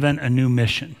been given a new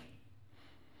mission.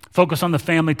 Focus on the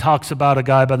Family talks about a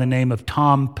guy by the name of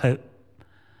Tom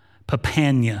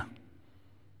Papania,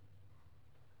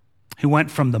 who went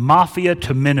from the mafia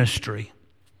to ministry.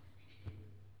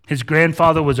 His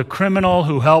grandfather was a criminal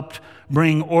who helped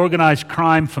bring organized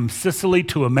crime from Sicily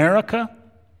to America.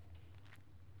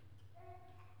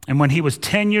 And when he was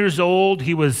 10 years old,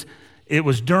 it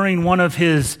was during one of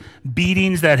his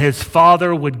beatings that his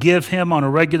father would give him on a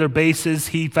regular basis.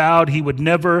 He vowed he would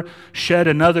never shed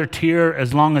another tear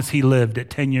as long as he lived at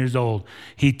 10 years old.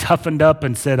 He toughened up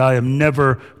and said, I am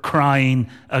never crying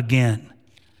again.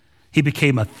 He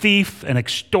became a thief, an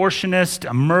extortionist,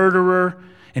 a murderer,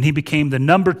 and he became the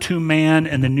number 2 man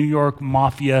in the New York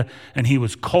Mafia, and he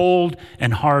was cold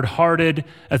and hard-hearted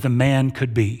as a man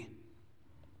could be.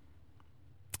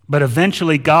 But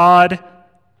eventually God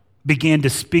began to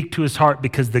speak to his heart,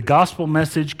 because the gospel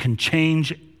message can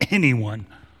change anyone,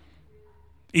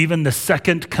 even the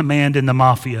second command in the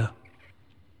mafia.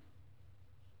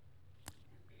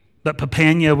 But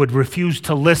Papania would refuse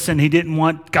to listen. He didn't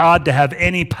want God to have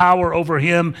any power over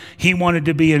him. He wanted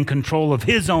to be in control of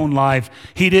his own life.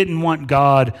 He didn't want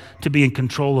God to be in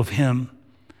control of him.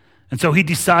 And so he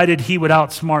decided he would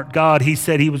outsmart God. He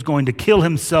said he was going to kill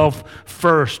himself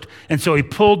first. And so he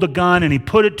pulled the gun and he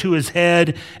put it to his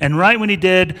head. And right when he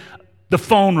did, the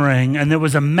phone rang. And there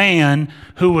was a man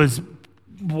who was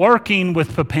working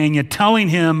with Papania telling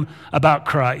him about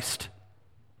Christ.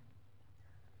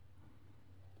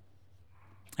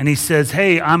 And he says,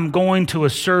 hey, I'm going to a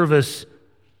service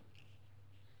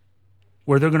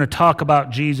where they're going to talk about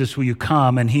Jesus. Will you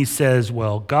come? And he says,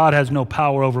 well, God has no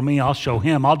power over me. I'll show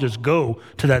him. I'll just go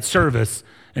to that service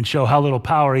and show how little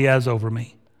power he has over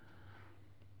me.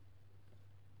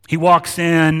 He walks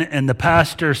in and the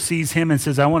pastor sees him and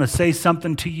says, I want to say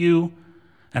something to you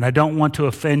and I don't want to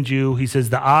offend you. He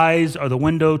says, the eyes are the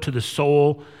window to the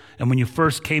soul. And when you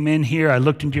first came in here, I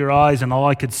looked into your eyes and all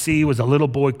I could see was a little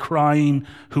boy crying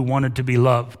who wanted to be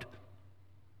loved.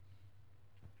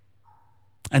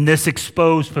 And this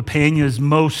exposed Papanya's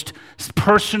most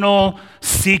personal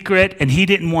secret, and he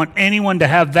didn't want anyone to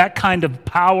have that kind of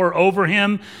power over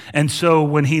him. And so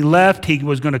when he left, he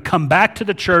was going to come back to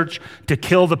the church to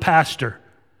kill the pastor.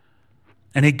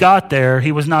 And he got there,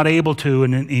 he was not able to,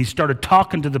 and he started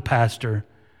talking to the pastor.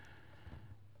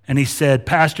 And he said,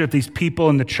 Pastor, if these people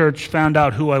in the church found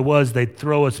out who I was, they'd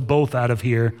throw us both out of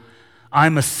here.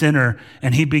 I'm a sinner.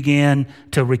 And he began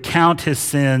to recount his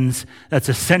sins. That's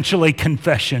essentially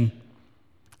confession,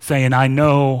 saying, I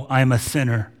know I'm a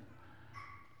sinner.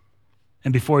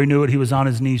 And before he knew it, he was on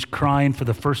his knees crying for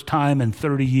the first time in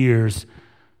 30 years,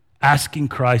 asking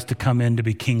Christ to come in to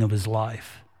be king of his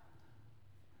life.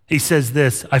 He says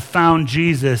this, I found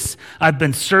Jesus. I've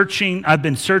been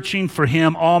searching for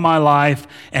him all my life,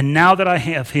 and now that I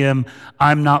have him,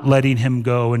 I'm not letting him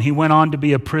go. And he went on to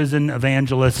be a prison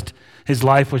evangelist. His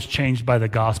life was changed by the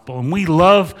gospel. And we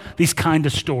love these kind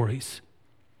of stories.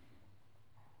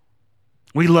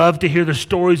 We love to hear the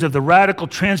stories of the radical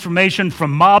transformation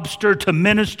from mobster to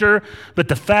minister, but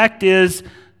the fact is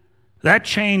that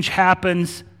change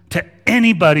happens to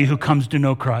anybody who comes to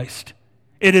know Christ.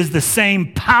 It is the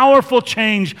same powerful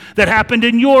change that happened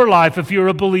in your life if you're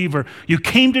a believer. You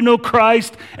came to know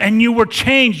Christ and you were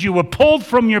changed. You were pulled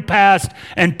from your past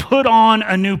and put on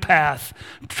a new path.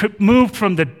 Moved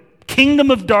from the kingdom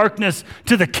of darkness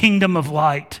to the kingdom of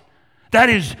light. That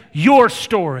is your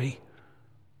story.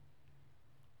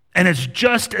 And it's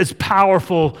just as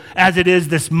powerful as it is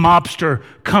this mobster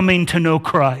coming to know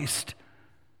Christ.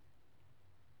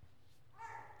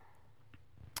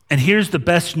 And here's the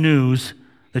best news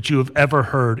that you have ever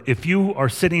heard. If you are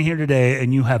sitting here today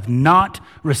and you have not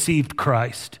received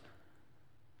Christ,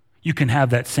 you can have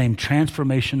that same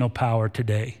transformational power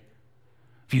today.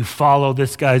 If you follow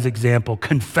this guy's example,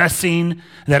 confessing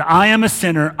that I am a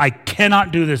sinner, I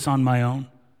cannot do this on my own.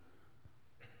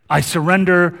 I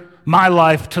surrender my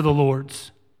life to the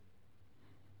Lord's.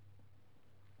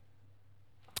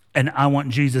 And I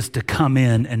want Jesus to come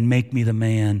in and make me the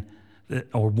man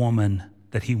or woman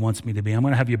that he wants me to be. I'm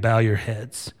going to have you bow your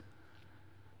heads.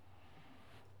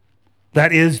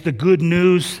 That is the good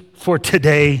news for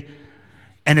today,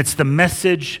 and it's the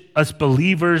message us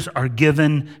believers are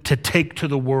given to take to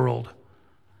the world.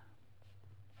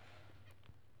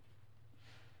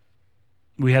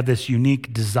 We have this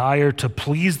unique desire to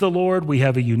please the Lord. We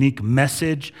have a unique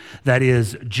message that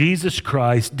is Jesus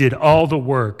Christ did all the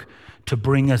work to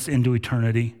bring us into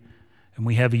eternity, and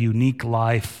we have a unique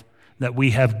life that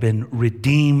we have been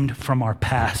redeemed from our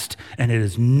past, and it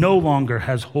is no longer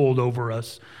has hold over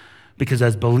us, because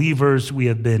as believers we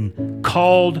have been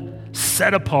called,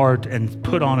 set apart, and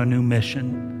put on a new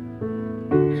mission.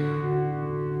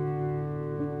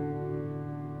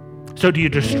 So do you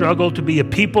just struggle to be a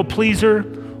people pleaser,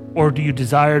 or do you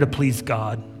desire to please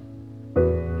God?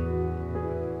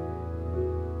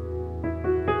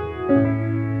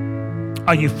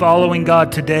 Are you following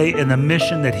God today in the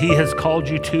mission that he has called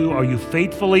you to? Are you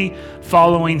faithfully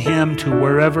following him to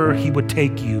wherever he would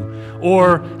take you?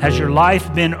 Or has your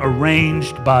life been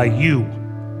arranged by you?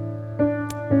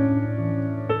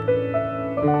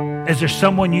 Is there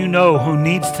someone you know who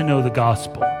needs to know the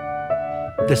gospel?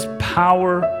 This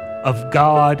power of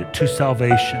God to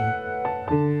salvation.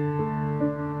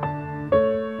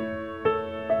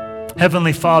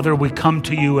 Heavenly Father, we come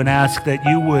to you and ask that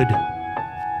you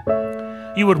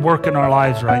would work in our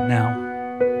lives right now.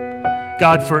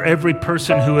 God, for every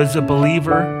person who is a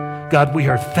believer, God, we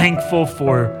are thankful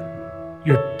for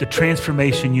the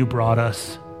transformation you brought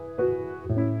us.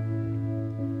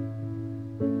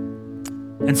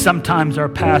 And sometimes our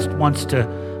past wants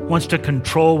to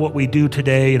control what we do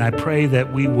today, and I pray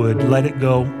that we would let it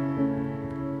go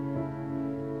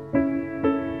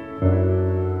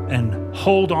and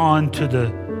hold on to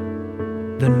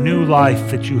the new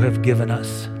life that you have given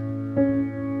us.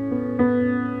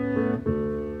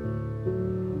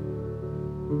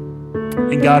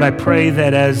 And God, I pray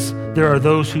that as there are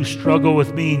those who struggle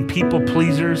with being people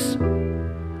pleasers,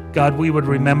 God, we would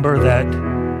remember that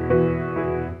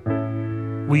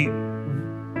we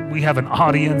have an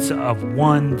audience of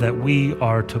one that we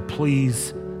are to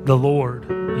please the Lord,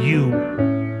 you.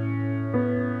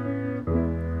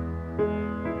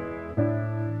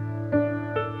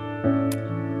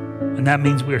 And that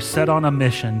means we are set on a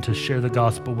mission to share the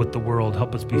gospel with the world.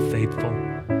 Help us be faithful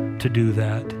to do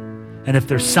that. And if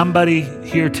there's somebody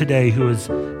here today who has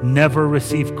never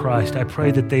received Christ, I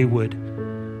pray that they would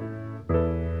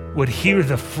hear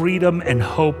the freedom and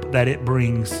hope that it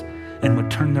brings and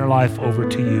would turn their life over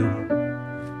to you.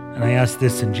 And I ask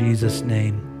this in Jesus'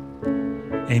 name.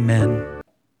 Amen.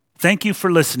 Thank you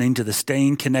for listening to the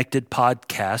Staying Connected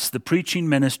podcast, the preaching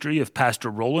ministry of Pastor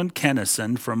Roland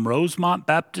Kennison from Rosemont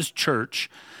Baptist Church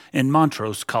in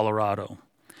Montrose, Colorado.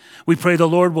 We pray the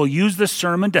Lord will use this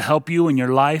sermon to help you in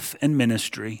your life and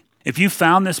ministry. If you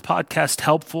found this podcast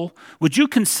helpful, would you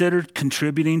consider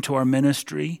contributing to our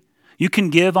ministry? You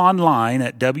can give online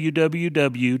at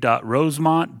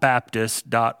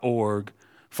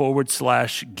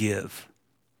www.rosemontbaptist.org/give.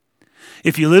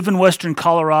 If you live in Western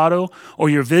Colorado or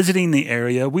you're visiting the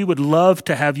area, we would love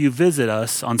to have you visit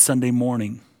us on Sunday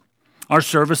morning. Our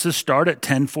services start at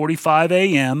 10:45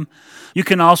 a.m. You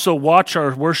can also watch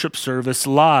our worship service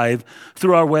live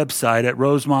through our website at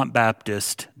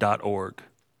rosemontbaptist.org.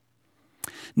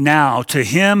 Now, to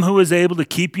him who is able to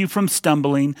keep you from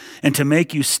stumbling and to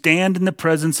make you stand in the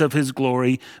presence of his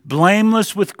glory,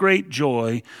 blameless with great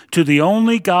joy, to the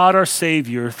only God our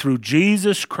Savior, through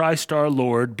Jesus Christ our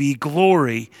Lord, be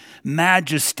glory,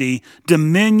 majesty,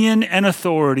 dominion, and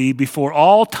authority before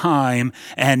all time,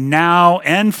 and now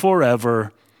and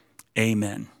forever.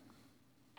 Amen.